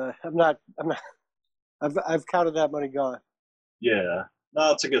time, but I've counted that money gone. Yeah.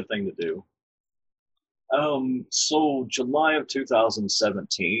 No, it's a good thing to do. So July of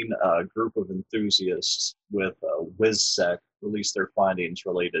 2017, a group of enthusiasts with WizSec released their findings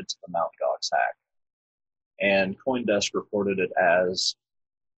related to the MtGox hack. And CoinDesk reported it as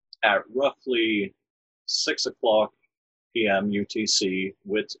at roughly 6 o'clock p.m. UTC,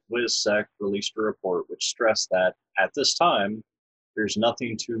 WizSec released a report which stressed that at this time, there's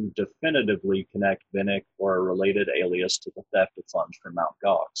nothing to definitively connect Vinnick or a related alias to the theft of funds from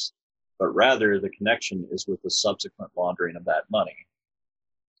MtGox, but rather the connection is with the subsequent laundering of that money.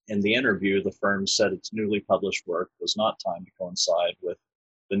 In the interview, the firm said its newly published work was not timed to coincide with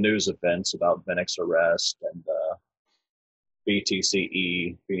the news events about Vinnick's arrest and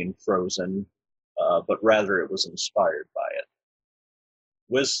BTCE being frozen, but rather it was inspired by it.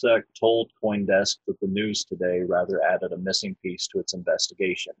 WizSec told CoinDesk that the news today rather added a missing piece to its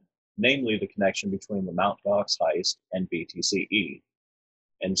investigation, namely the connection between the MtGox heist and BTCE.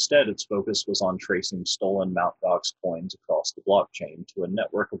 Instead, its focus was on tracing stolen MtGox coins across the blockchain to a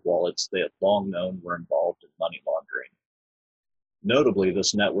network of wallets they had long known were involved in money laundering. Notably,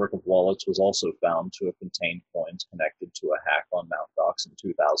 this network of wallets was also found to have contained coins connected to a hack on MtGox in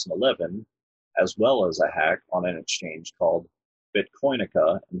 2011, as well as a hack on an exchange called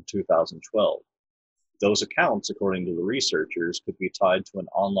Bitcoinica in 2012. Those accounts, according to the researchers, could be tied to an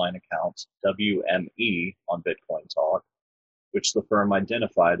online account, WME, on Bitcoin Talk, which the firm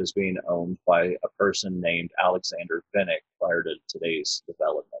identified as being owned by a person named Alexander Vinnick prior to today's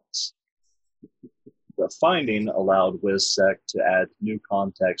developments. The finding allowed WizSec to add new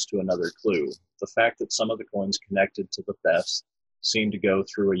context to another clue: the fact that some of the coins connected to the thefts seemed to go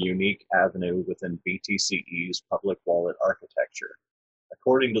through a unique avenue within BTCE's public wallet architecture.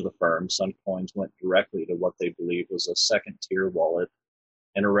 According to the firm, some coins went directly to what they believe was a second-tier wallet,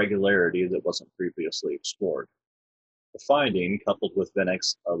 an irregularity that wasn't previously explored. The finding, coupled with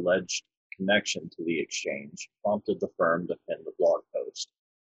Vinnick's alleged connection to the exchange, prompted the firm to pin the blog post.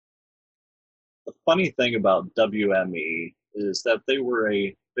 The funny thing about WME is that they were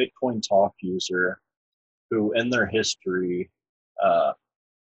a Bitcoin Talk user who, in their history,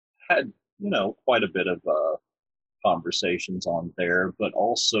 had, quite a bit of conversations on there, but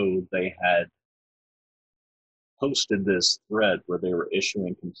also they had posted this thread where they were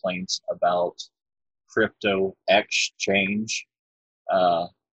issuing complaints about crypto exchange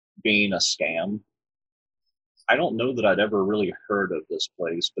being a scam. I don't know that I'd ever really heard of this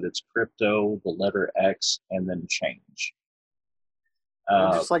place, but it's crypto, the letter X, and then change.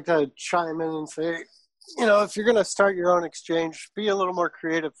 I'd just like to chime in and say, if you're going to start your own exchange, be a little more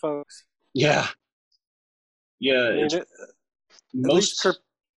creative, folks. Yeah. Yeah. I mean, at least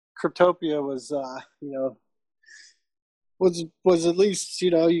Cryptopia was, was at least,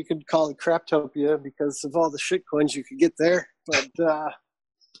 you could call it Craptopia because of all the shit coins you could get there. But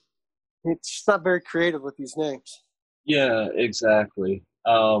it's just not very creative with these names. Yeah, exactly.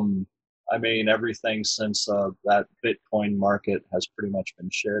 I mean, everything since that Bitcoin market has pretty much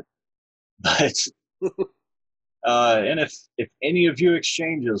been shit. But and if any of you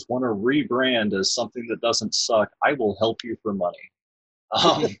exchanges want to rebrand as something that doesn't suck, I will help you for money.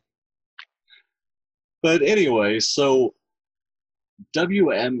 But anyway, so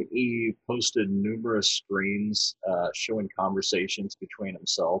WME posted numerous screens showing conversations between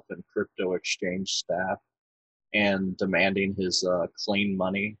himself and crypto exchange staff and demanding his clean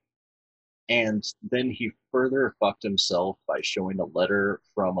money. And then he further fucked himself by showing a letter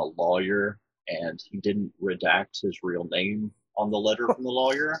from a lawyer, and he didn't redact his real name on the letter from the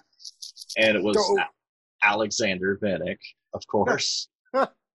lawyer. And it was Alexander Vinnick, of course.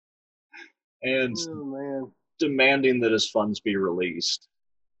 And demanding that his funds be released.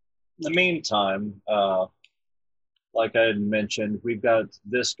 In the meantime, like I had mentioned, we've got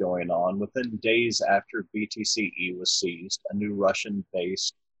this going on. Within days after BTCE was seized, a new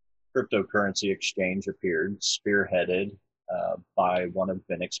Russian-based cryptocurrency exchange appeared, spearheaded by one of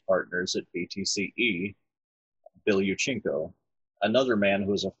Vinnick's partners at BTCE, Bilyuchenko, another man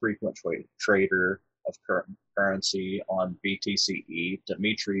who is a frequent trader of currency on BTCE.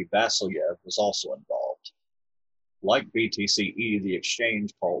 Dmitry Vasilyev was also involved. Like BTCE, the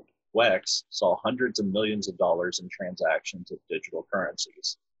exchange called WEX saw hundreds of millions of dollars in transactions of digital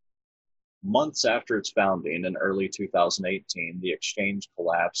currencies. Months after its founding in early 2018, the exchange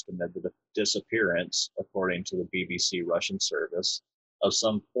collapsed amid the disappearance, according to the BBC Russian service, of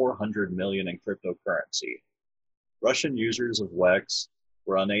some 400 million in cryptocurrency. Russian users of WEX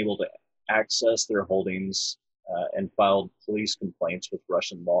were unable to access their holdings and filed police complaints with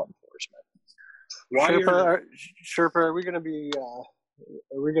Russian law enforcement. Sherpa, are we going to be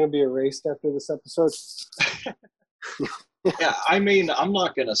erased after this episode? Yeah, I mean, I'm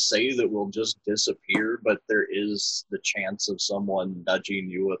not going to say that we'll just disappear, but there is the chance of someone nudging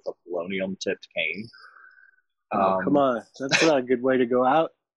you with a polonium-tipped cane. Come on. That's not a good way to go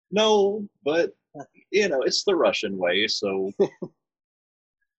out. No, but, it's the Russian way, so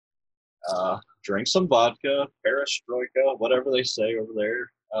drink some vodka, perestroika, whatever they say over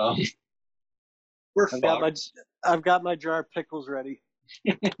there. I've got my jar of pickles ready.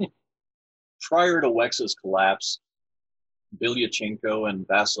 Prior to WEX's collapse, Bilyuchenko and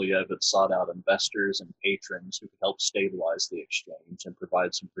Vasilyev had sought out investors and patrons who could help stabilize the exchange and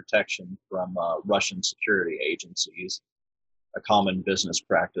provide some protection from Russian security agencies, a common business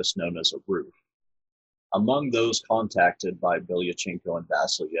practice known as a roof. Among those contacted by Bilyuchenko and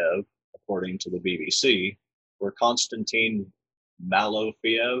Vasilyev, according to the BBC, were Konstantin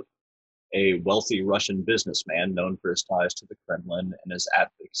Malofeyev, a wealthy Russian businessman known for his ties to the Kremlin and his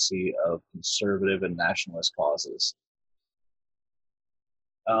advocacy of conservative and nationalist causes.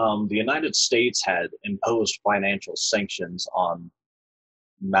 The United States had imposed financial sanctions on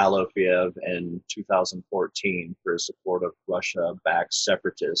Malofeyev in 2014 for his support of Russia-backed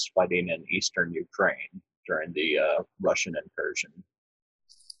separatists fighting in eastern Ukraine during the Russian incursion.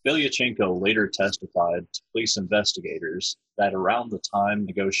 Bilyachenko later testified to police investigators that around the time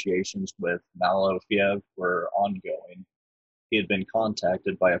negotiations with Malofeev were ongoing, he had been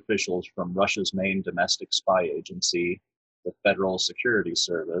contacted by officials from Russia's main domestic spy agency, the Federal Security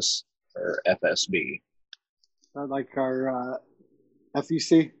Service, or FSB. Like our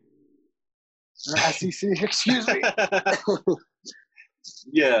FEC or SEC, excuse me.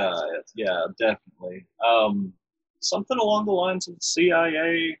 Yeah, definitely. Something along the lines of the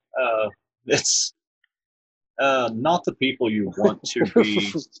CIA. It's not the people you want to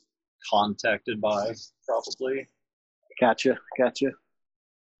be contacted by, probably. Gotcha.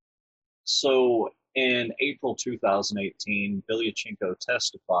 So in April 2018, Bilyachenko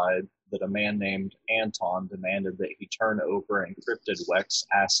testified that a man named Anton demanded that he turn over encrypted WEX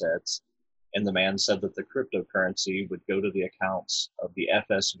assets, and the man said that the cryptocurrency would go to the accounts of the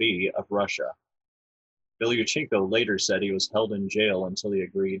FSB of Russia. Bilyachenko later said he was held in jail until he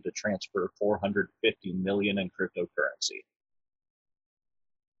agreed to transfer $450 million in cryptocurrency.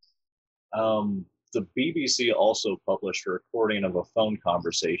 The BBC also published a recording of a phone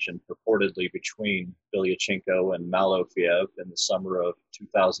conversation purportedly between Bilyachenko and Malofeev in the summer of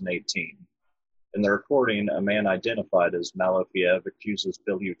 2018. In the recording, a man identified as Malofeev accuses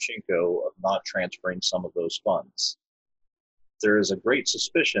Bilyachenko of not transferring some of those funds. There is a great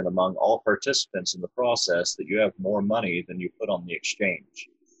suspicion among all participants in the process that you have more money than you put on the exchange.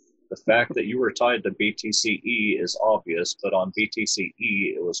 The fact that you were tied to BTCE is obvious, but on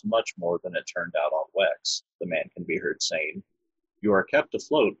BTCE it was much more than it turned out on WEX, the man can be heard saying. You are kept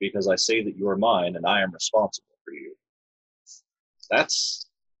afloat because I say that you are mine and I am responsible for you. That's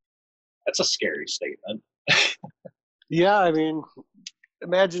a scary statement. Yeah, I mean,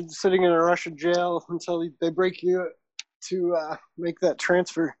 imagine sitting in a Russian jail until they break you to make that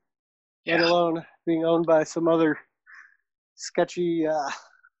transfer, let alone being owned by some other sketchy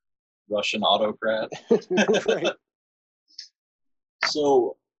Russian autocrat. Right.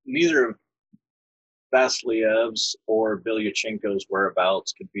 So neither of Vasiliev's or Bilyachenko's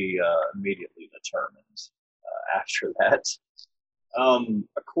whereabouts could be immediately determined after that.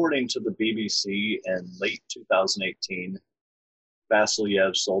 According to the BBC, in late 2018,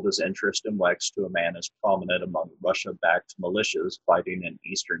 Vasiliev sold his interest in WEX to a man as prominent among Russia-backed militias fighting in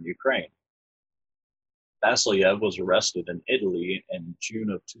eastern Ukraine. Vasiliev was arrested in Italy in June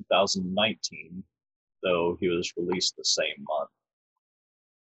of 2019, though he was released the same month.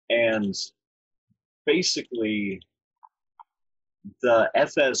 And basically, the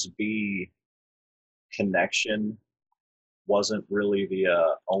FSB connection wasn't really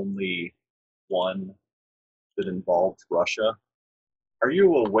the only one that involved Russia. Are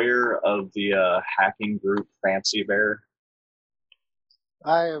you aware of the hacking group Fancy Bear?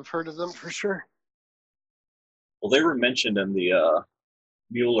 I have heard of them for sure. Well, they were mentioned in the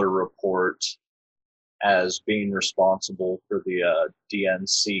Mueller report as being responsible for the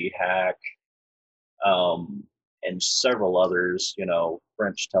DNC hack and several others. You know,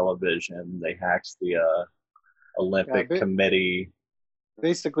 French television. They hacked the Olympic Committee.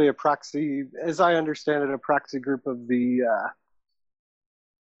 Basically, a proxy, as I understand it, a proxy group of the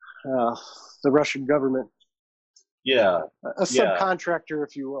Russian government. Yeah, a subcontractor,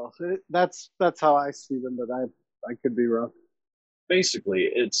 if you will. That's how I see them, but I could be wrong. Basically,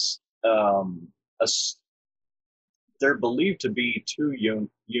 it's they're believed to be two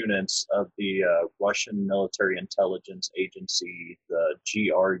units of the Russian military intelligence agency, the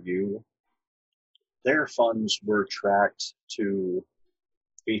GRU. Their funds were tracked to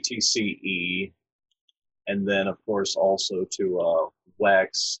BTCE, and then, of course, also to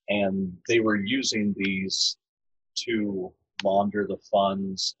WEX, and they were using these to launder the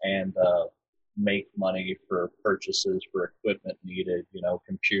funds and make money for purchases for equipment needed, you know,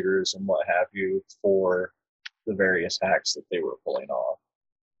 computers and what have you, for the various hacks that they were pulling off.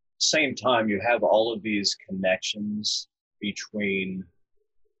 At the same time, you have all of these connections between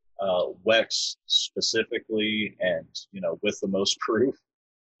WEX specifically and, you know, with the most proof,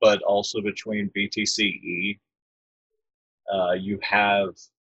 but also between BTCE. You have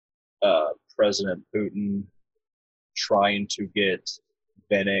President Putin trying to get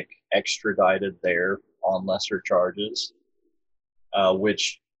Vinnick extradited there on lesser charges,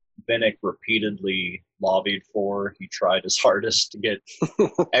 which Vinnick repeatedly lobbied for. He tried his hardest to get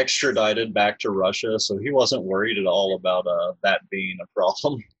extradited back to Russia, so he wasn't worried at all about that being a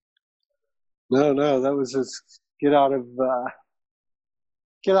problem. No, that was his get out of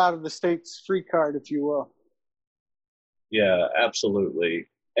the state's free card, if you will. Yeah, absolutely.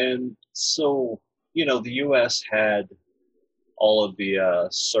 And so, you know, the U.S. had all of the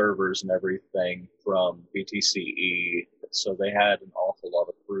servers and everything from BTCE, so they had an awful lot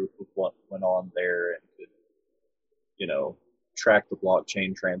of proof of what went on there and could, track the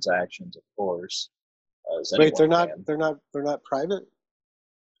blockchain transactions, of course, as Wait, anyone can. they're not private?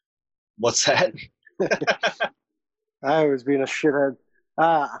 What's that? I was being a shithead.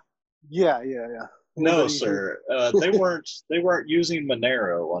 Yeah. No, sir. They weren't using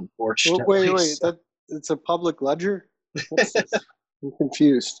Monero, unfortunately. Wait. It's a public ledger? I'm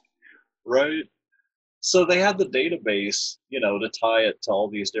confused. Right. So they had the database, to tie it to all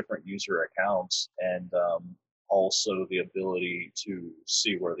these different user accounts, and also the ability to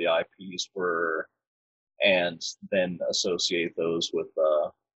see where the IPs were, and then associate those with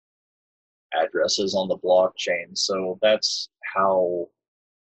addresses on the blockchain. So that's how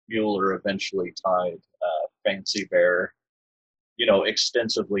Mueller eventually tied Fancy Bear,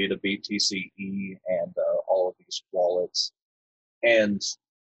 extensively to BTCE and all of these wallets. And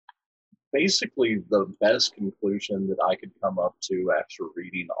basically, the best conclusion that I could come up to after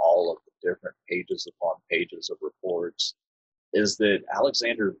reading all of the different pages upon pages of reports is that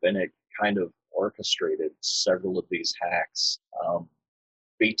Alexander Vinnick kind of orchestrated several of these hacks.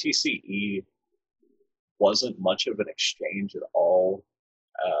 BTCE wasn't much of an exchange at all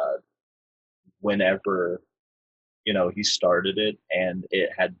whenever he started it, and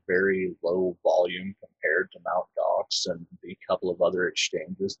it had very low volume compared to MtGox and the couple of other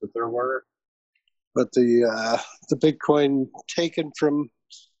exchanges that there were. But the Bitcoin taken from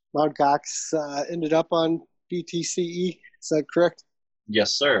MtGox ended up on BTCE. Is that correct?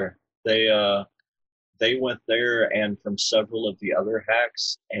 Yes, sir. They went there and from several of the other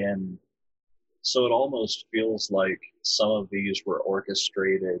hacks, and so it almost feels like some of these were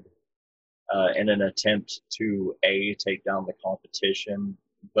orchestrated in an attempt to A, take down the competition,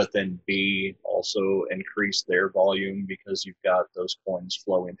 but then B, also increase their volume because you've got those coins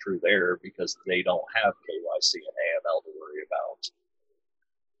flowing through there because they don't have KYC and AML to worry about.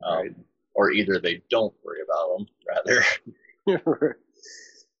 Right. Or either they don't worry about them, rather.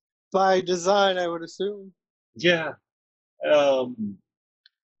 By design, I would assume. Yeah.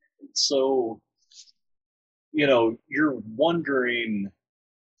 So, you're wondering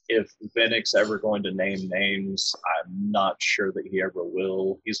if Vinnick's ever going to name names. I'm not sure that he ever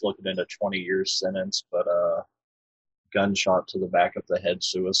will. He's looking at a 20-year sentence, but gunshot to the back of the head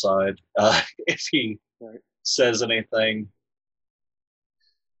suicide if he says anything.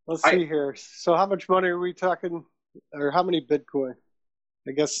 Let's see here. So how much money are we talking, or how many Bitcoin?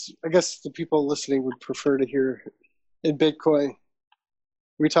 I guess the people listening would prefer to hear in Bitcoin.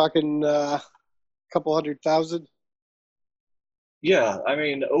 Are we talking a couple 100,000? Yeah, I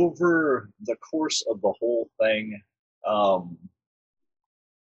mean, over the course of the whole thing,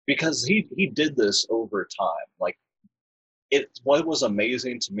 because he did this over time. Like, what was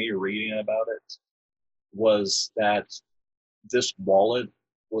amazing to me reading about it was that this wallet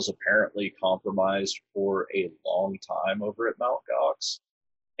was apparently compromised for a long time over at MtGox,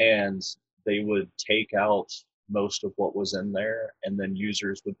 and they would take out most of what was in there, and then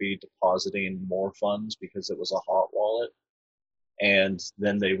users would be depositing more funds because it was a hot wallet, and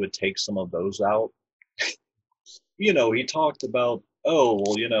then they would take some of those out. He talked about,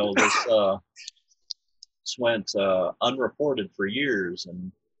 this went unreported for years,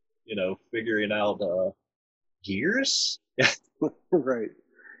 and figuring out years. Right.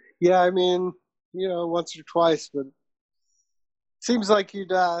 Yeah, I mean, once or twice, but it seems like you'd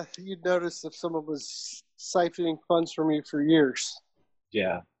notice if someone was siphoning funds from you for years.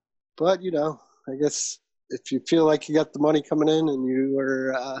 Yeah. But I guess if you feel like you got the money coming in and you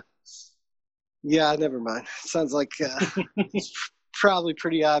were, never mind. Sounds like it's probably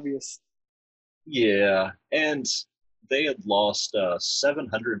pretty obvious. Yeah, and they had lost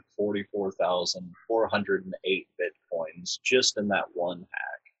 744,408 bitcoins just in that one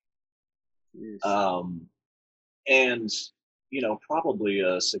hack. And probably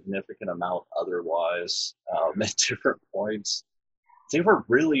a significant amount otherwise at different points. They were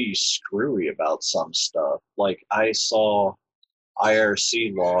really screwy about some stuff. Like, I saw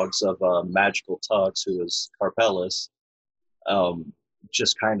IRC logs of Magical Tux, who was Carpellis,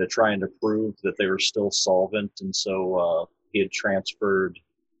 just kind of trying to prove that they were still solvent, and so he had transferred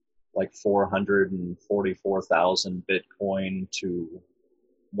like 444,000 Bitcoin to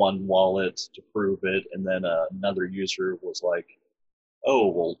one wallet to prove it, and then another user was like,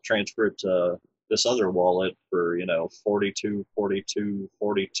 "Oh, we'll transfer it to this other wallet for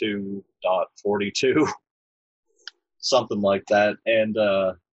 42.42, something like that." And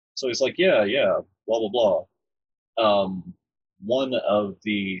so he's like, "Yeah, blah blah blah." One of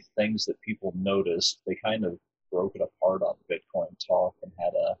the things that people noticed, they kind of broke it apart on Bitcoin Talk and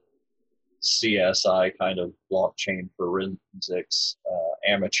had a CSI kind of blockchain forensics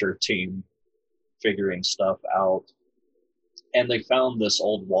amateur team figuring stuff out. And they found this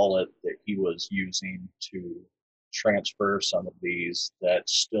old wallet that he was using to transfer some of these that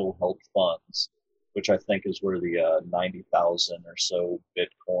still held funds, which I think is where the 90,000 or so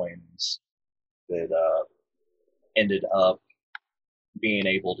Bitcoins that ended up being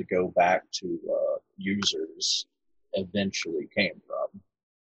able to go back to users eventually came from.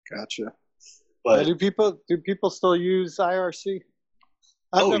 Gotcha. But do people still use IRC?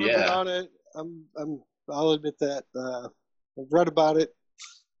 I've never been on it. I'll admit that. I've read about it.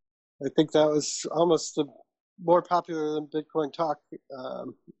 I think that was almost more popular than Bitcoin Talk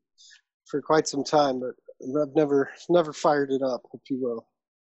for quite some time, but I've never fired it up, if you will.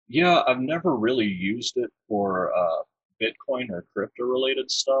 Yeah, I've never really used it for Bitcoin or crypto related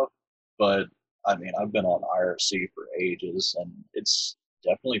stuff, but I mean, I've been on IRC for ages, and it's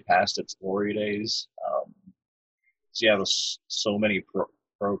definitely past its glory days. So you have so many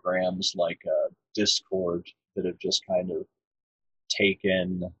programs like Discord that have just kind of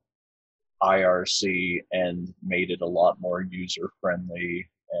taken IRC and made it a lot more user friendly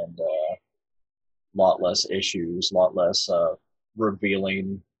and a lot less issues, a lot less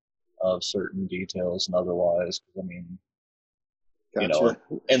revealing of certain details and otherwise. I mean, Gotcha.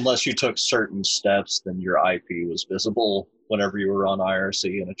 Unless you took certain steps, then your IP was visible whenever you were on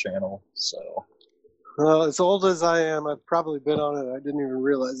IRC in a channel. So, well, as old as I am, I've probably been on it. I didn't even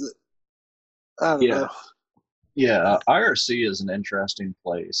realize it. I don't know. Yeah, IRC is an interesting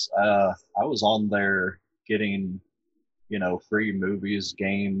place. I was on there getting, free movies,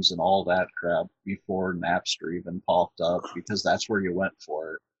 games, and all that crap before Napster even popped up because that's where you went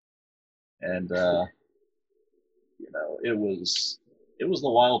for it. And it was the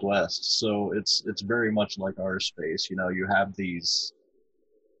Wild West, so it's very much like our space. You have these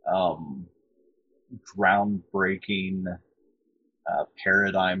groundbreaking,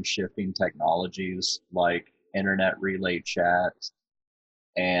 paradigm shifting technologies like internet relay chat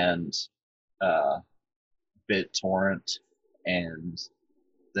and BitTorrent and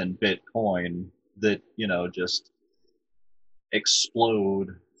then Bitcoin that just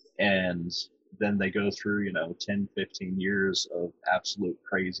explode, and then they go through 10-15 years of absolute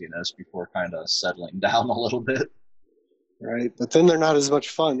craziness before kind of settling down a little bit. Right, but then they're not as much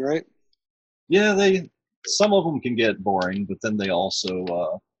fun, right? Yeah, some of them can get boring, but then they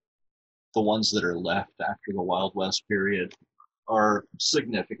also the ones that are left after the Wild West period are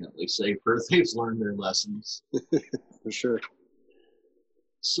significantly safer. They've learned their lessons. For sure.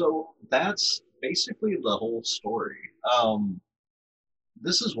 So that's basically the whole story.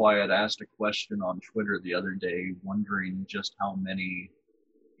 This is why I'd asked a question on Twitter the other day, wondering just how many,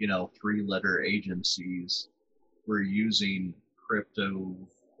 three-letter agencies were using crypto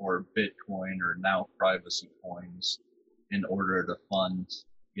or Bitcoin or now privacy coins in order to fund,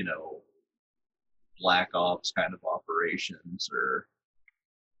 black ops kind of operations or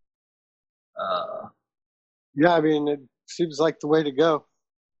yeah, I mean, it seems like the way to go.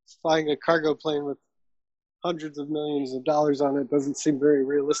 Flying a cargo plane with hundreds of millions of dollars on it doesn't seem very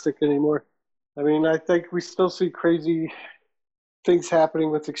realistic anymore. I mean, I think we still see crazy things happening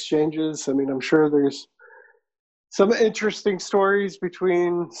with exchanges. I mean, I'm sure there's some interesting stories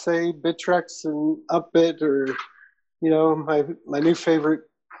between, say, Bittrex and Upbit, or my new favorite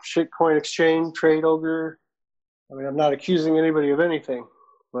shitcoin exchange, Trade Ogre. I mean, I'm not accusing anybody of anything,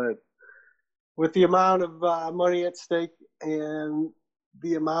 but with the amount of money at stake and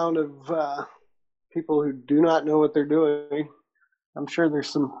the amount of people who do not know what they're doing, I'm sure there's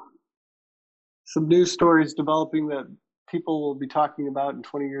some news stories developing that people will be talking about in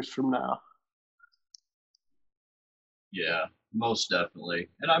 20 years from now. Yeah, most definitely.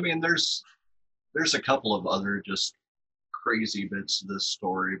 And I mean, there's a couple of other just crazy bits to this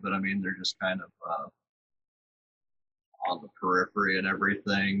story, but I mean, they're just kind of on the periphery and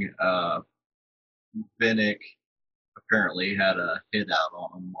everything. Vinnick apparently had a hit out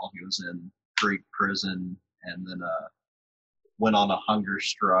on him while he was in Greek prison, and then went on a hunger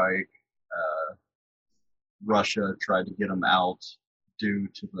strike. Russia tried to get him out due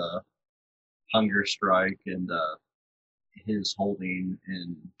to the hunger strike and his holding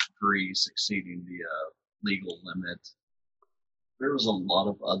in Greece exceeding the legal limit. There was a lot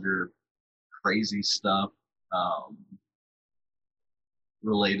of other crazy stuff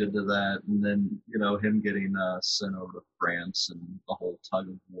related to that, and then him getting sent over to France and the whole tug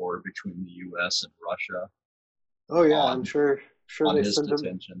of war between the U.S. and Russia. Oh yeah, I'm sure they sent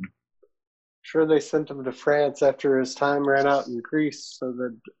him. Sure, they sent him to France after his time ran out in Greece, so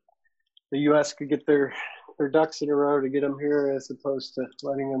that the U.S. could get their ducks in a row to get him here, as opposed to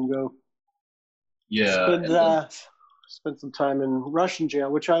letting him go. Yeah, spent some time in Russian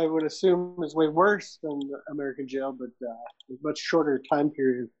jail, which I would assume is way worse than American jail, but a much shorter time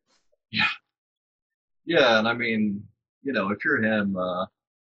period. Yeah. Yeah, and I mean, if you're him,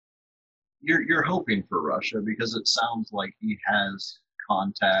 you're hoping for Russia because it sounds like he has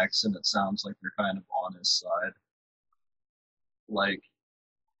contacts and it sounds like they're kind of on his side. Like,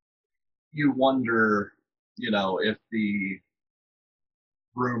 you wonder, if the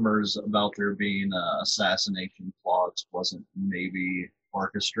rumors about there being assassination plots wasn't maybe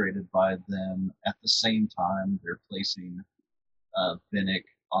orchestrated by them. At the same time, they're placing Vinnick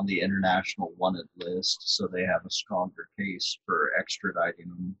on the international wanted list, so they have a stronger case for extraditing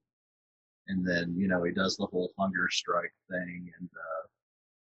him. And then, he does the whole hunger strike thing, and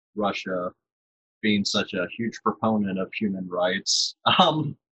Russia, being such a huge proponent of human rights,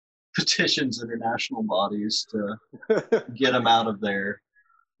 petitions international bodies to get him out of there.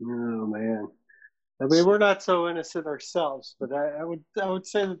 Oh man, I mean, we're not so innocent ourselves, but I would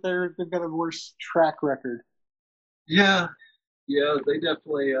say that they've got a worse track record. Yeah, they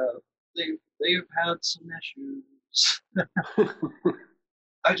definitely they've had some issues.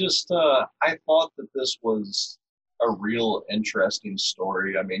 I thought that this was a real interesting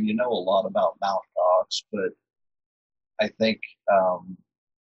story. I mean, a lot about MtGox, but I think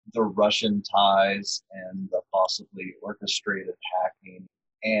the Russian ties and the possibly orchestrated hacking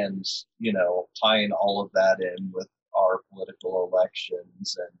and, tying all of that in with our political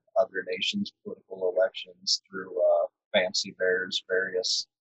elections and other nations' political elections through Fancy Bear's various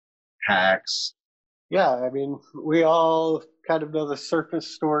hacks. Yeah, I mean, we all kind of know the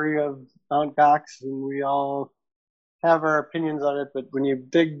surface story of MtGox, and we all have our opinions on it, but when you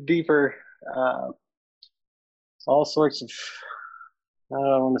dig deeper, all sorts of, I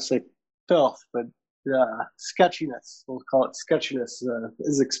don't want to say filth, but sketchiness, we'll call it sketchiness,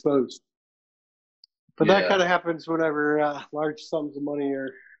 is exposed. But that kind of happens whenever large sums of money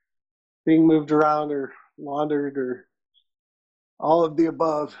are being moved around or laundered or all of the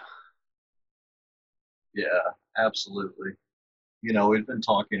above. Yeah, absolutely. We've been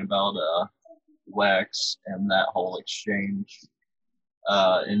talking about Wex and that whole exchange.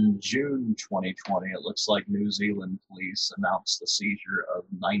 In June 2020, it looks like New Zealand police announced the seizure of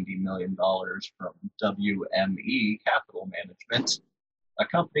 $90 million from WME Capital Management, a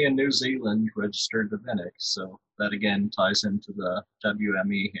company in New Zealand registered to Vinnick. So that again ties into the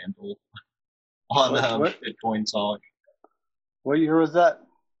WME handle on Bitcoin Talk. What year was that?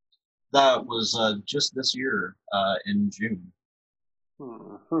 That was just this year in June.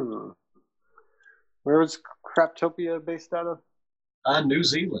 Where was Craptopia based out of? New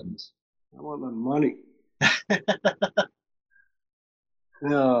Zealand. I want my money.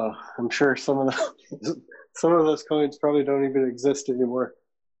 No, I'm sure some of those coins probably don't even exist anymore.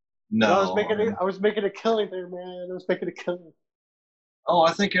 No, I was making a killing there, man. I was making a killing. Oh,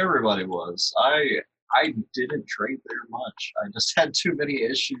 I think everybody was. I didn't trade there much. I just had too many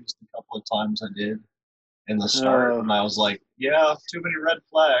issues the couple of times I did in the start, and I was like, yeah, too many red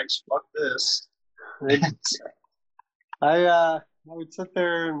flags. Fuck this. I would sit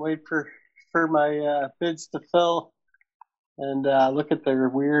there and wait for my bids to fill and look at their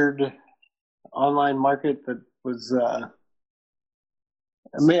weird online market that was. I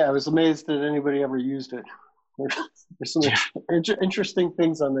was amazed that anybody ever used it. There's some interesting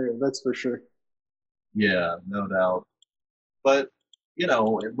things on there, that's for sure. Yeah, no doubt. But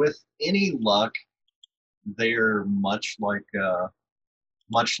with any luck, they're much like the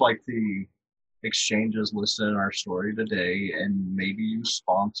exchanges listed in our story today, and maybe you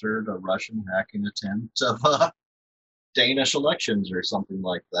sponsored a Russian hacking attempt of Danish elections or something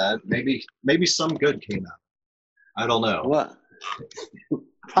like that. Maybe some good came out. I don't know. What?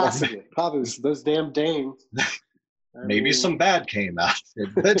 Possibly those damn Danes. Maybe some bad came out,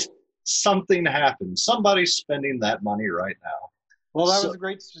 but something happened. Somebody's spending that money right now. Well, that was a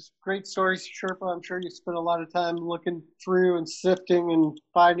great story, Sherpa. I'm sure you spent a lot of time looking through and sifting and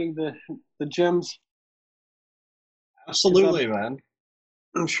finding the gems. Absolutely, man.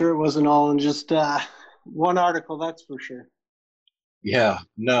 I'm sure it wasn't all in just one article, that's for sure. Yeah,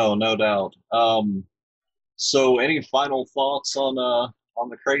 no doubt. So any final thoughts on the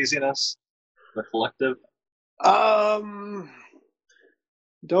craziness, the collective?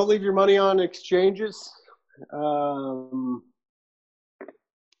 Don't leave your money on exchanges.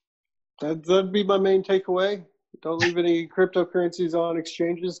 That'd be my main takeaway. Don't leave any cryptocurrencies on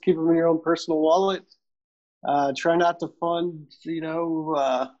exchanges. Keep them in your own personal wallet. Try not to fund,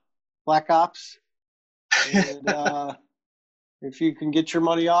 Black Ops. And if you can get your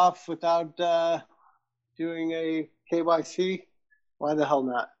money off without doing a KYC, why the hell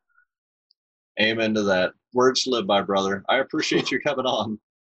not? Amen to that. Words to live by, brother. I appreciate you coming on.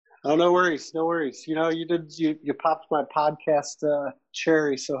 Oh, no worries, no worries. You popped my podcast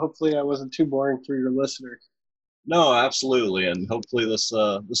cherry, so hopefully I wasn't too boring for your listeners. No, absolutely, and hopefully this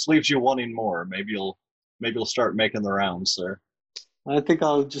leaves you wanting more. Maybe you'll start making the rounds, sir. I think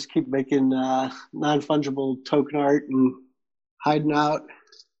I'll just keep making non-fungible token art and hiding out,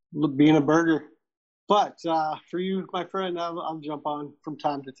 being a burger. But for you, my friend, I'll jump on from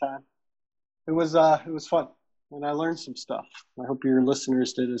time to time. It was fun, and I learned some stuff. I hope your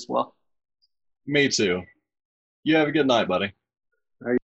listeners did as well. Me too. You have a good night, buddy.